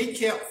devil, He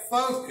kept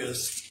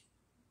focused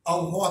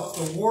on what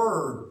the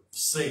Word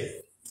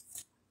said.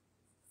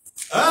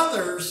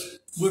 Others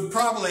would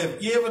probably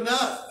have given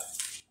up.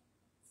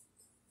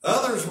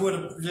 Others would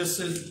have just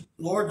said,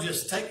 Lord,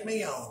 just take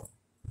me on.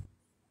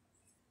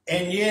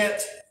 And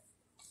yet,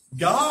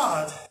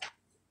 God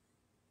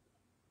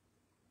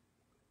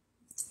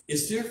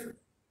is different.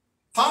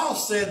 Paul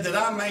said that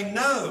I may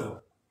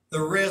know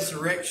the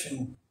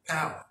resurrection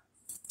power.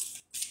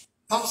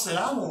 Paul said,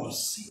 I want to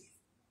see it.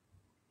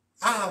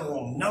 I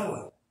want to know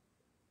it.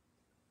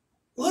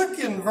 Look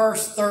in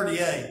verse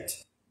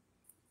 38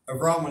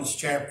 of Romans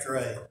chapter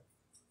 8.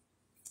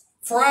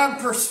 For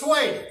I'm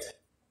persuaded.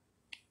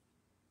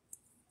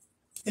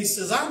 He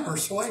says, I'm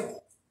persuaded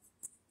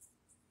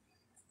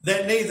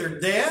that neither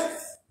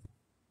death,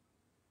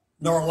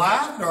 nor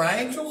life, nor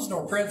angels,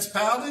 nor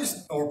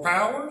principalities, nor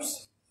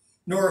powers,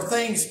 nor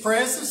things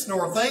present,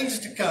 nor things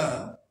to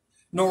come,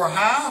 nor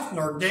height,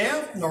 nor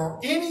depth, nor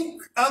any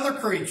other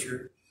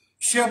creature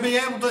shall be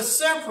able to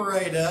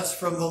separate us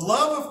from the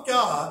love of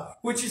God,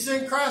 which is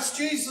in Christ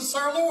Jesus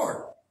our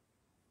Lord.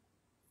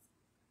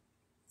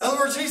 In other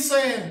words, he's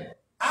saying,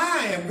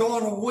 I am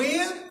going to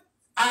win.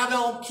 I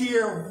don't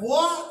care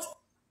what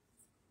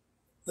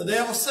the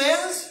devil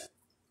says.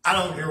 I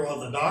don't care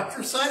what the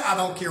doctors say. I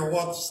don't care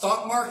what the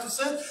stock market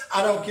says.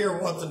 I don't care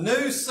what the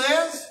news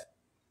says.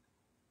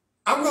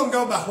 I'm going to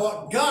go by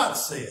what God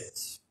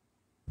says.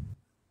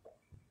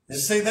 You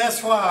see,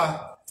 that's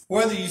why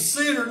whether you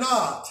see it or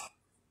not,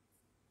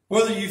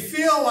 whether you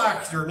feel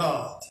like it or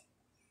not,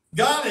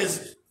 God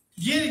is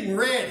getting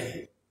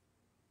ready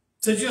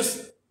to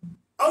just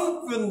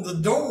open the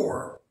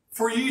door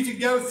for you to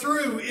go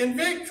through in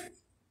victory.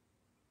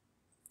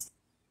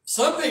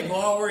 Some people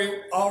are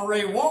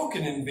already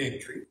walking in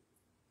victory.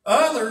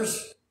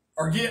 Others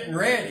are getting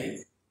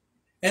ready.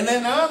 And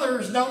then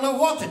others don't know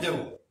what to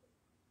do.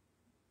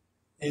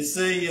 You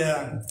see,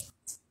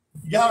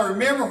 you got to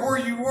remember where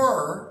you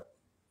were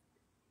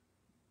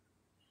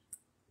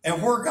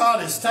and where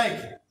God is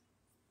taking.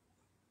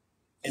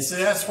 And so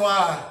that's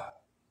why,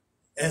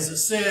 as it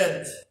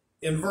said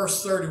in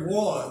verse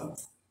 31,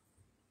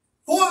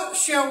 what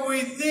shall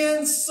we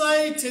then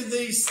say to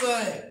these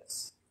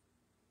things?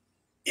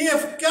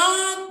 If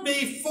God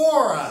be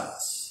for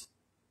us,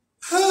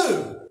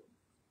 who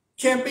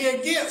can be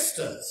against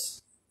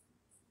us?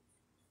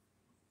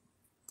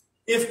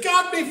 If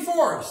God be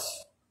for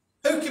us,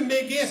 who can be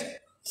against us?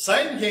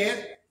 Satan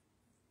can't.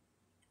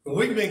 But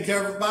we've been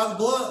covered by the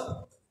blood.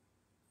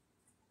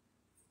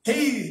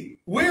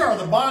 We are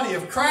the body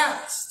of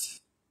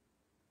Christ.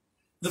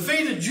 The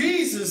feet of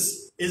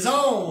Jesus is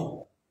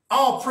on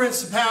all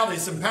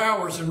principalities and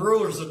powers and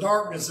rulers of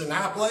darkness in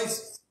high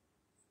places.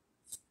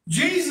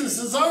 Jesus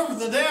is over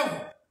the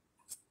devil.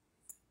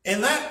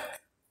 And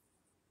that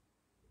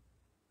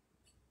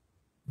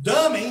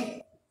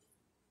dummy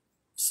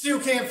still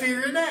can't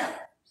figure it out.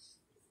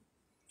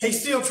 He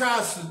still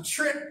tries to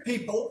trip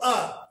people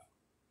up.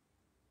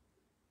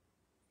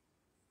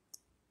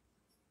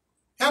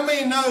 How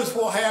many knows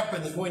what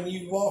happens when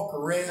you walk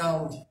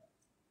around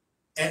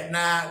at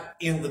night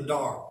in the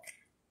dark?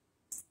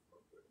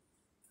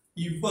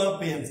 You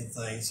bump into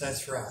things,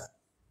 that's right.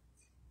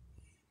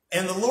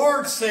 And the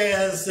Lord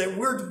says that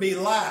we're to be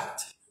light.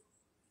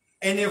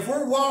 And if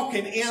we're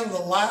walking in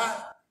the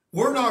light,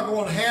 we're not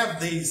going to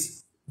have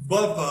these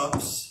bump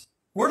ups.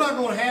 We're not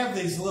going to have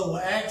these little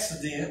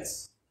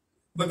accidents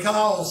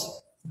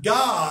because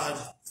God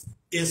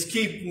is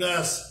keeping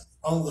us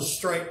on the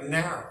straight and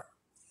narrow.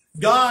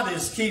 God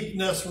is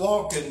keeping us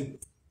walking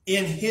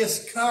in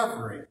his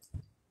covering.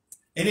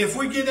 And if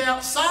we get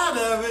outside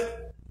of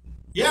it,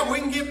 yeah, we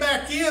can get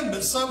back in,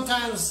 but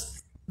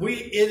sometimes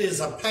it is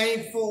a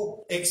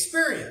painful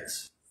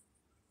experience.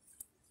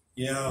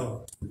 You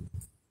know,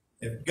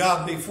 if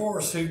God be for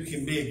us, who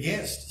can be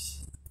against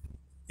us?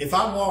 If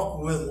I'm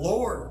walking with the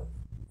Lord.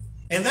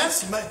 And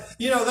that's,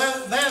 you know,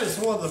 that is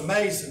one of the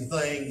amazing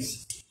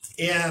things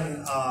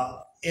in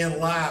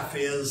life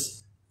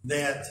is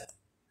that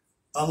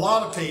a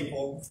lot of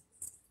people,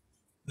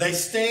 they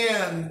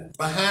stand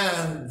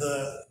behind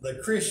the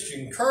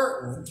Christian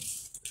curtain,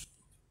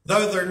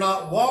 though they're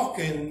not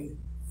walking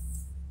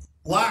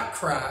like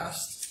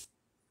Christ,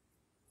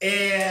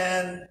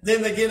 and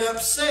then they get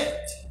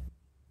upset.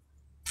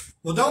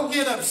 Well, don't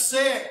get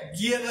upset.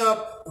 Get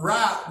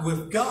upright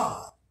with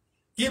God.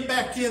 Get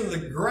back in the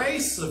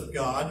grace of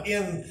God,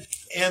 in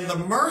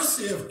the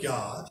mercy of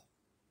God,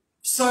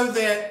 so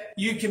that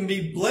you can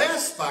be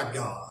blessed by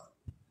God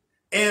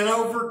and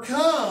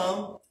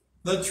overcome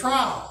the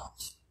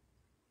trials.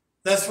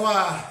 That's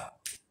why,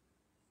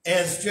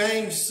 as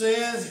James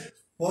said,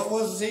 what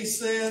was it he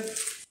said?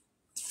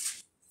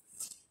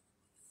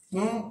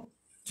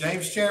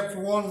 James chapter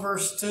 1,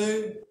 verse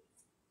 2,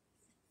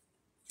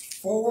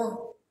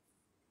 4.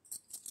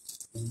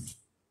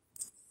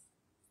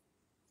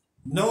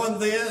 Knowing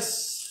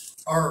this,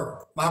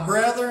 or my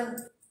brethren,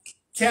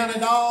 count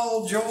it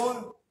all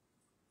joy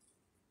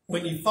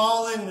when you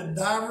fall into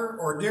diverse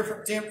or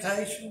different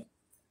temptation.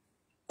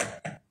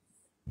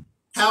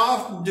 How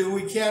often do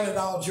we count it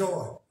all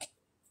joy?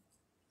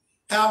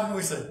 How often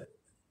we say,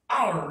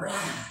 all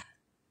right,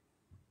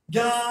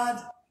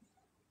 God,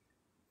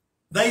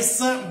 there's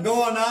something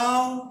going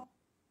on,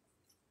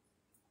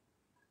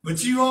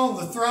 but you on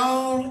the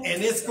throne,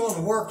 and it's going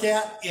to work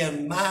out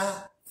in my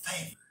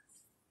favor.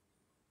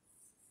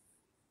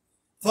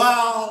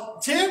 While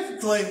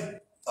typically,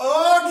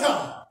 oh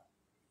God,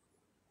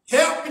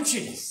 help me,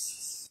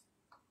 Jesus.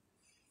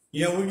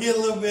 You know, we get a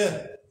little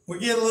bit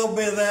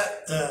of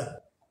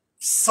that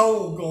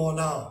soul going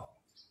on.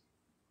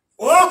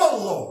 Oh,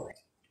 Lord.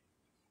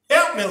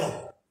 Help me,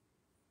 Lord.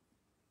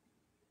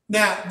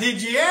 Now,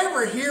 did you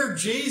ever hear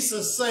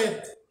Jesus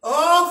say,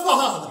 oh,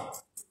 Father,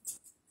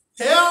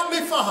 help me,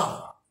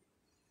 Father?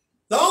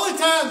 The only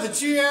time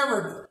that you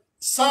ever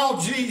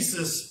saw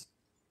Jesus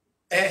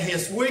at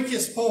his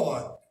weakest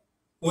point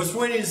was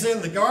when he was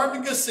in the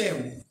Garden of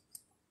Gethsemane.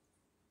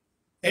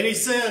 And he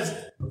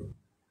says,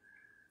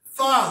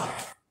 Father,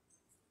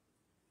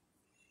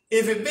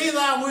 if it be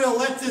thy will,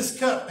 let this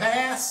cup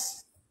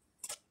pass.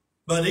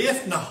 But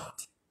if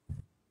not,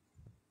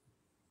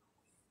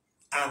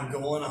 I'm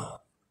going on.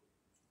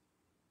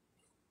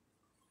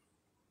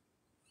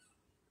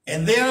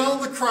 And then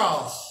on the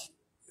cross,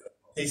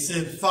 he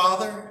said,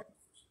 Father,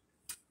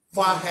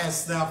 why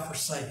hast thou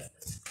forsaken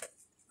me?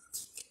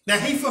 Now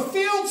he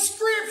fulfilled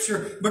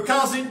Scripture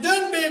because it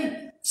done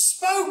been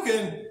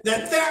spoken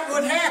that that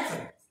would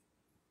happen.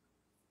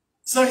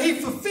 So he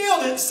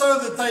fulfilled it so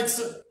that they'd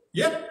say,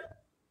 yep,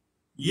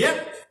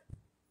 yep.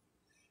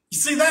 You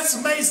see, that's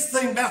the amazing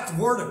thing about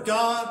the Word of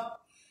God.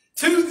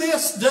 To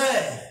this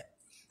day,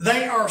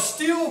 they are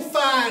still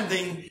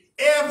finding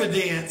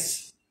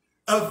evidence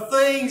of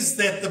things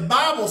that the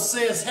Bible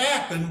says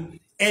happened,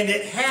 and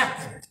it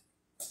happened.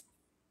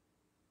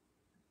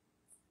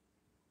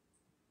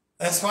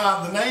 That's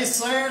why the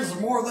naysayers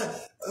are more than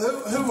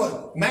who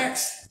was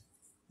Max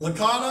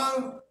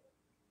Lucado.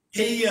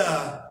 He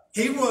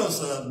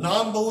was a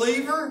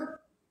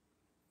non-believer,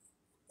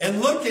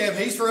 and look at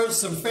him. He's wrote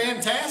some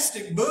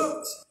fantastic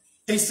books.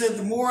 He said,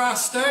 the more I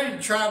studied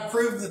to try to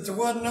prove that there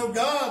wasn't no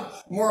God,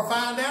 the more I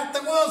found out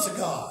there was a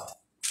God.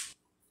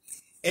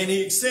 And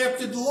he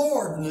accepted the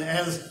Lord and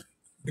has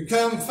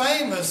become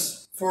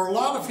famous for a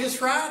lot of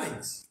his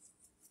writings.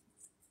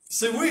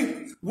 See,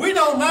 we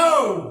don't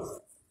know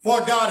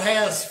what God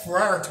has for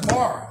our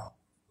tomorrow.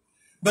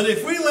 But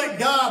if we let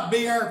God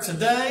be our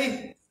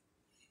today,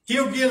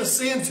 he'll get us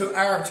into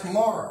our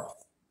tomorrow.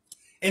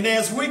 And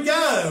as we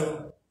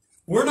go,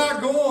 we're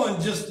not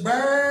going just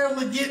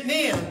barely getting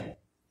in.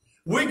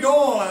 We're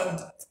going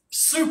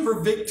super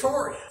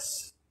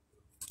victorious.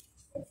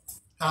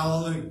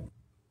 Hallelujah.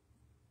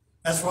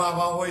 That's why I've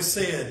always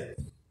said,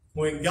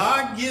 when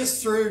God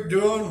gets through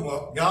doing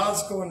what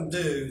God's going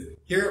to do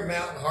here at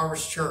Mountain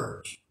Harvest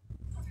Church,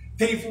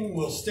 people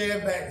will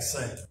stand back and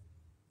say,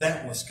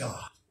 that was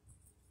God.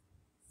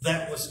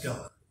 That was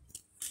God.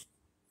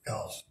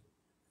 Because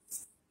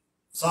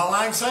that's all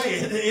I can say.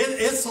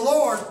 It's the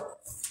Lord.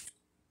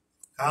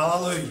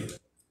 Hallelujah.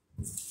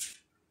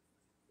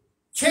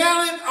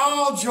 Count it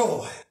all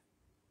joy.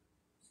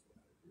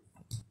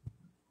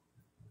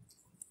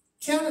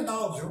 Count it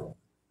all joy.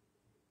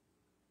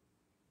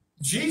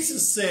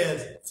 Jesus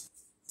said,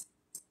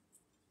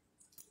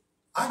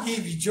 I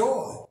give you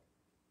joy,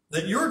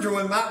 that your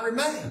joy might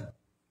remain.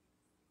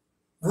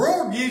 The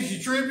world gives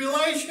you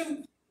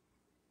tribulation,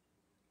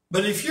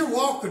 but if you're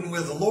walking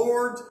with the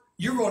Lord,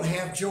 you're going to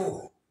have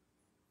joy.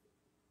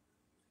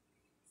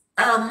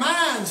 Our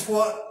mind's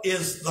what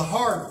is the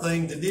hard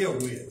thing to deal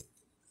with,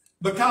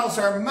 because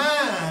our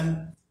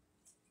mind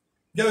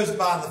goes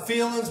by the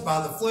feelings,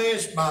 by the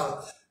flesh,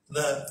 by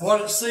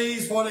what it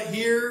sees, what it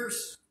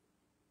hears,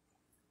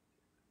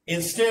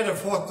 instead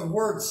of what the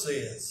Word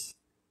says.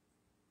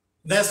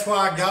 That's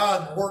why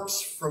God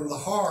works from the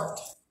heart,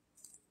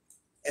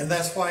 and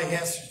that's why he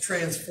has to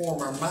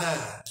transform our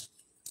mind.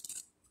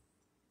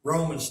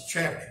 Romans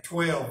chapter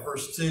 12,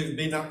 verse 2,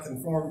 be not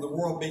conformed to the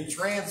world, be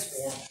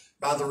transformed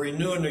by the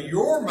renewing of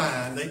your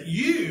mind, that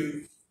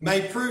you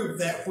may prove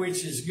that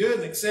which is good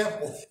and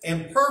acceptable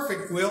and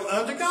perfect will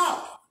unto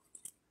God.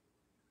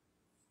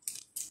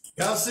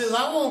 God says,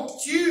 I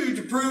want you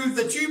to prove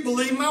that you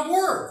believe my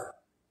word.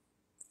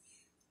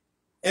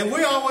 And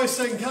we always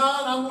say,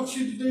 God, I want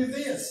you to do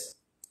this.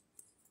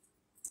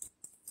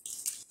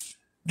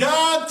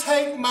 God,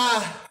 take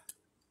my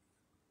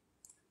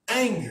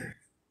anger.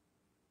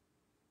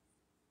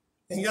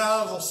 And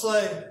God will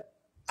say,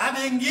 I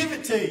didn't give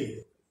it to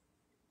you.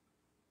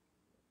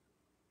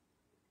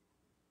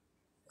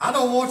 I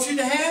don't want you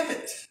to have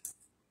it.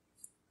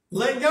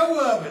 Let go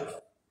of it.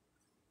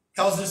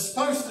 Because it's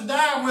supposed to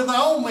die with the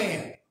old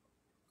man.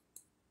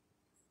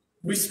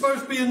 We're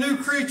supposed to be a new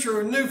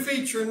creature, a new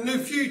feature, a new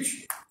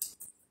future.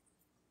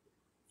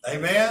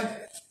 Amen?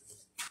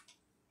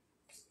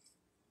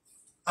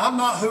 I'm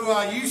not who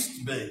I used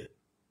to be.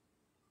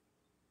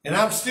 And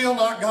I'm still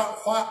not got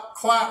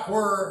quite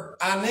where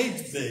I need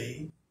to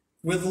be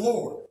with the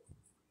Lord.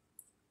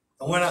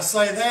 And when I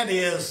say that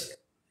is,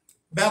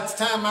 about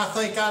the time I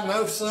think I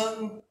know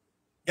something,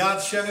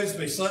 God shows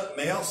me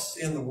something else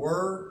in the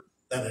Word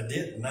that I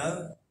didn't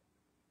know.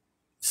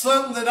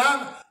 Something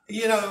that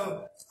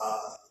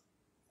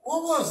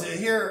what was it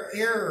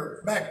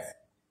here back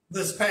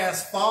this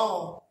past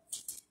fall,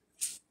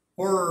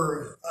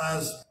 where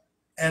I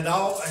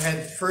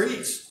had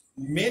preached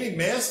many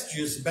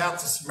messages about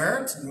the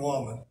Samaritan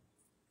woman.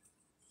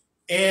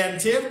 And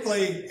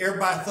typically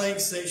everybody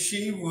thinks that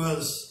she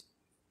was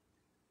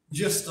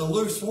just a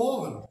loose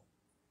woman.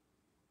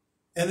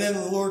 And then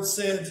the Lord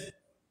said,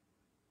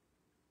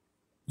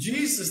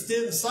 Jesus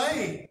didn't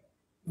say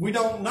we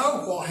don't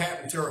know what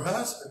happened to her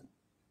husband,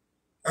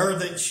 or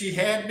that she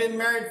had been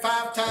married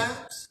 5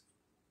 times.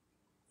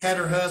 Had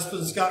her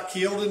husbands got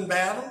killed in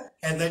battle?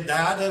 Had they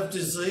died of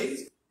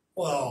disease?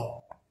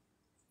 Well,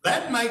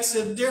 that makes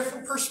it a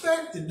different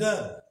perspective,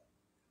 doesn't it?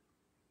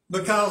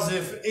 Because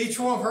if each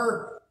one of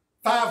her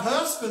 5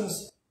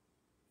 husbands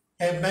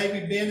had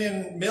maybe been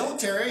in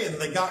military and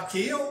they got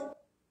killed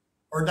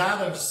or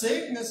died of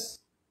sickness,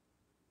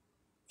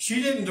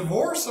 she didn't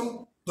divorce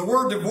them. The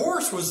word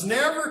divorce was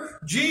never,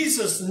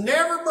 Jesus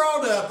never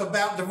brought up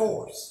about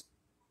divorce.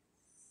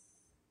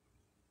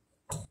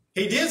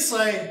 He did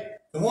say,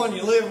 the one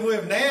you live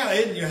with now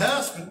isn't your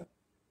husband.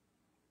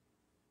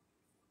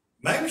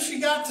 Maybe she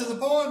got to the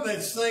point that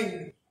she's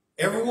thinking,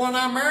 everyone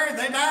I married,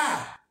 they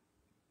die.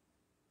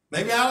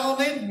 Maybe I don't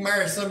need to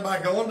marry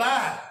somebody going to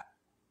die.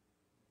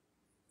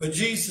 But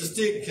Jesus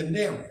didn't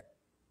condemn her.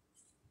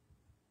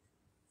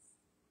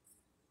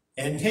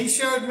 And he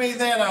showed me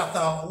that. I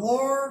thought,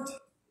 Lord,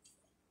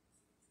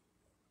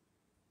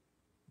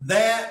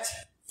 that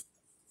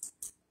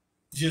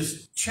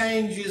just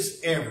changes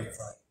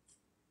everything.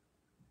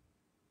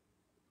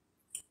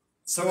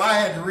 So I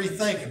had to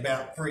rethink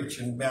about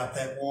preaching about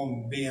that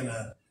woman being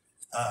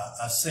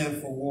a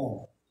sinful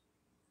woman.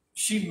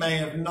 She may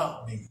have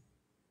not been.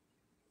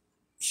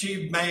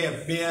 She may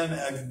have been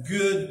a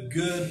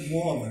good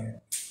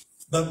woman,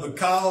 but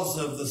because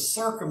of the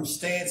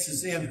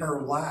circumstances in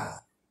her life,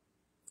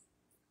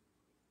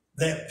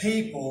 that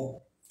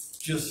people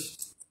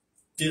just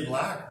didn't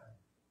like her.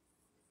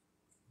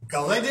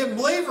 Because they didn't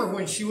believe her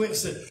when she went and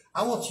said,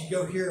 I want you to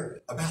go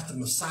hear about the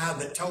Messiah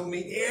that told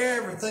me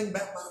everything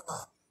about my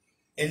life.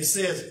 And it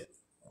says,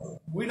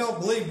 we don't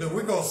believe, but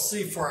we're going to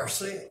see for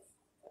ourselves.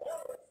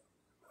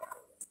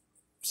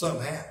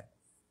 Something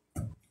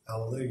happened.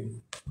 Hallelujah.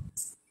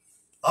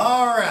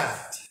 All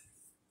right.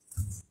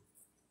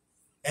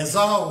 As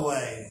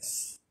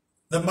always,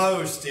 the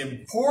most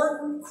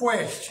important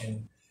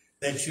question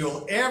that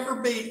you'll ever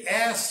be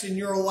asked in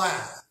your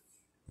life,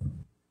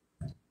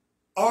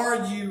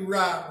 are you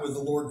right with the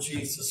Lord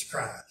Jesus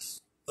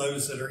Christ?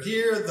 Those that are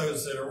here,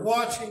 those that are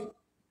watching.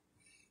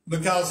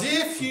 Because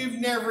if you've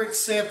never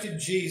accepted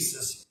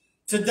Jesus,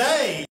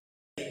 today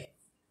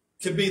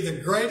could be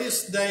the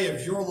greatest day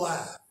of your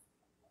life.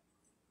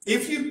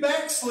 If you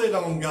backslid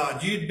on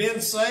God, you'd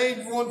been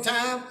saved one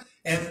time,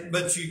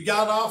 but you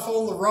got off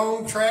on the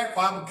wrong track.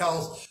 Why?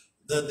 Because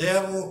the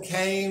devil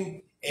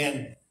came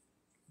and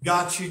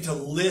got you to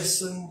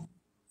listen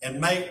and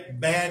make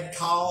bad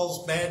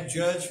calls, bad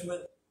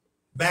judgment,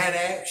 bad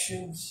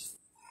actions.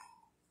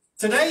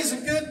 Today's a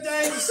good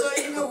day to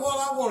say, you know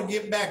what, I want to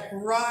get back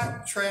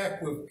right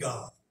track with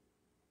God.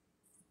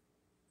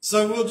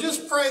 So we'll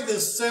just pray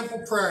this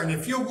simple prayer, and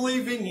if you'll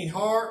believe in your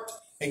heart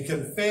and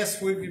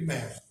confess with your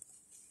mouth.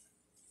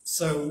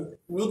 So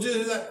we'll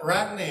do that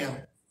right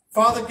now.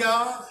 Father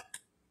God,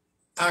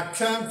 I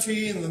come to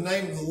you in the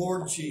name of the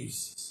Lord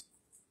Jesus.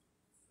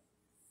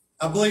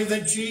 I believe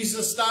that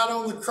Jesus died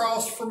on the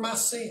cross for my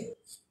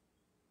sins.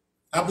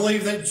 I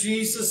believe that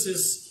Jesus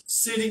is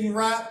sitting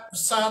right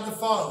beside the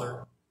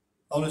Father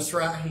on his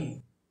right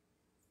hand.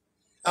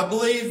 I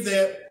believe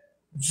that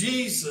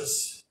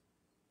Jesus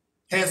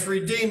has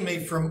redeemed me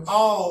from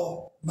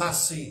all my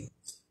sins.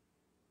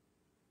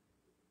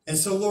 And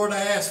so, Lord, I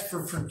ask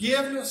for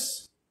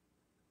forgiveness.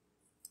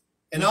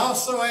 And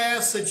also I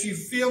ask that you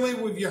fill me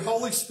with your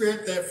Holy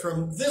Spirit, that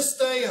from this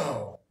day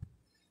on,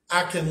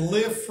 I can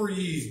live for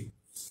you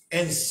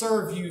and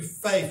serve you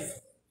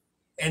faithfully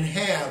and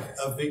have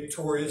a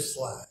victorious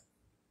life.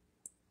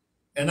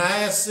 And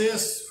I ask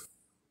this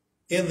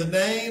in the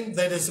name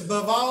that is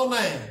above all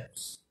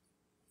names,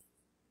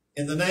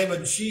 in the name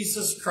of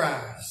Jesus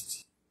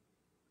Christ.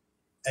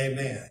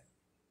 Amen.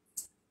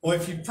 Well,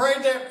 if you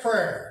prayed that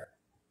prayer,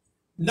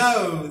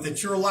 know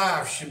that your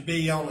life should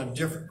be on a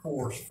different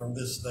course from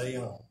this day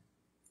on.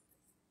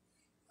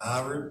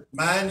 I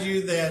remind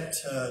you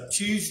that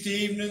Tuesday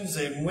evenings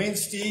and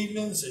Wednesday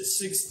evenings at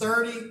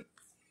 6:30,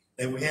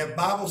 that we have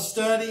Bible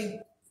study.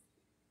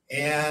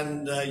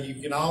 And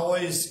you can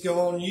always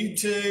go on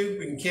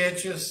YouTube and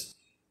catch us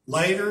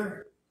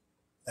later,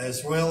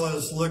 as well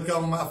as look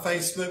on my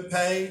Facebook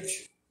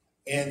page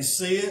and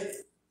see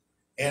it,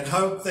 and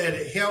hope that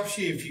it helps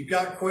you. If you've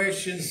got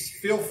questions,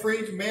 feel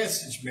free to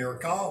message me or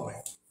call me,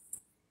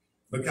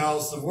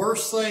 because the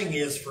worst thing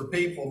is for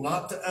people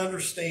not to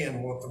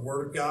understand what the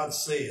Word of God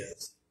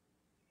says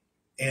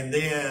and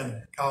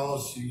then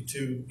cause you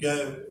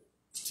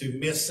to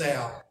miss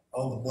out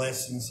on the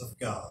blessings of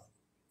God.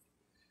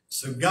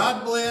 So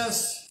God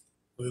bless.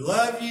 We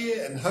love you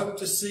and hope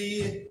to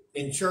see you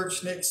in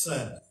church next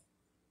Sunday.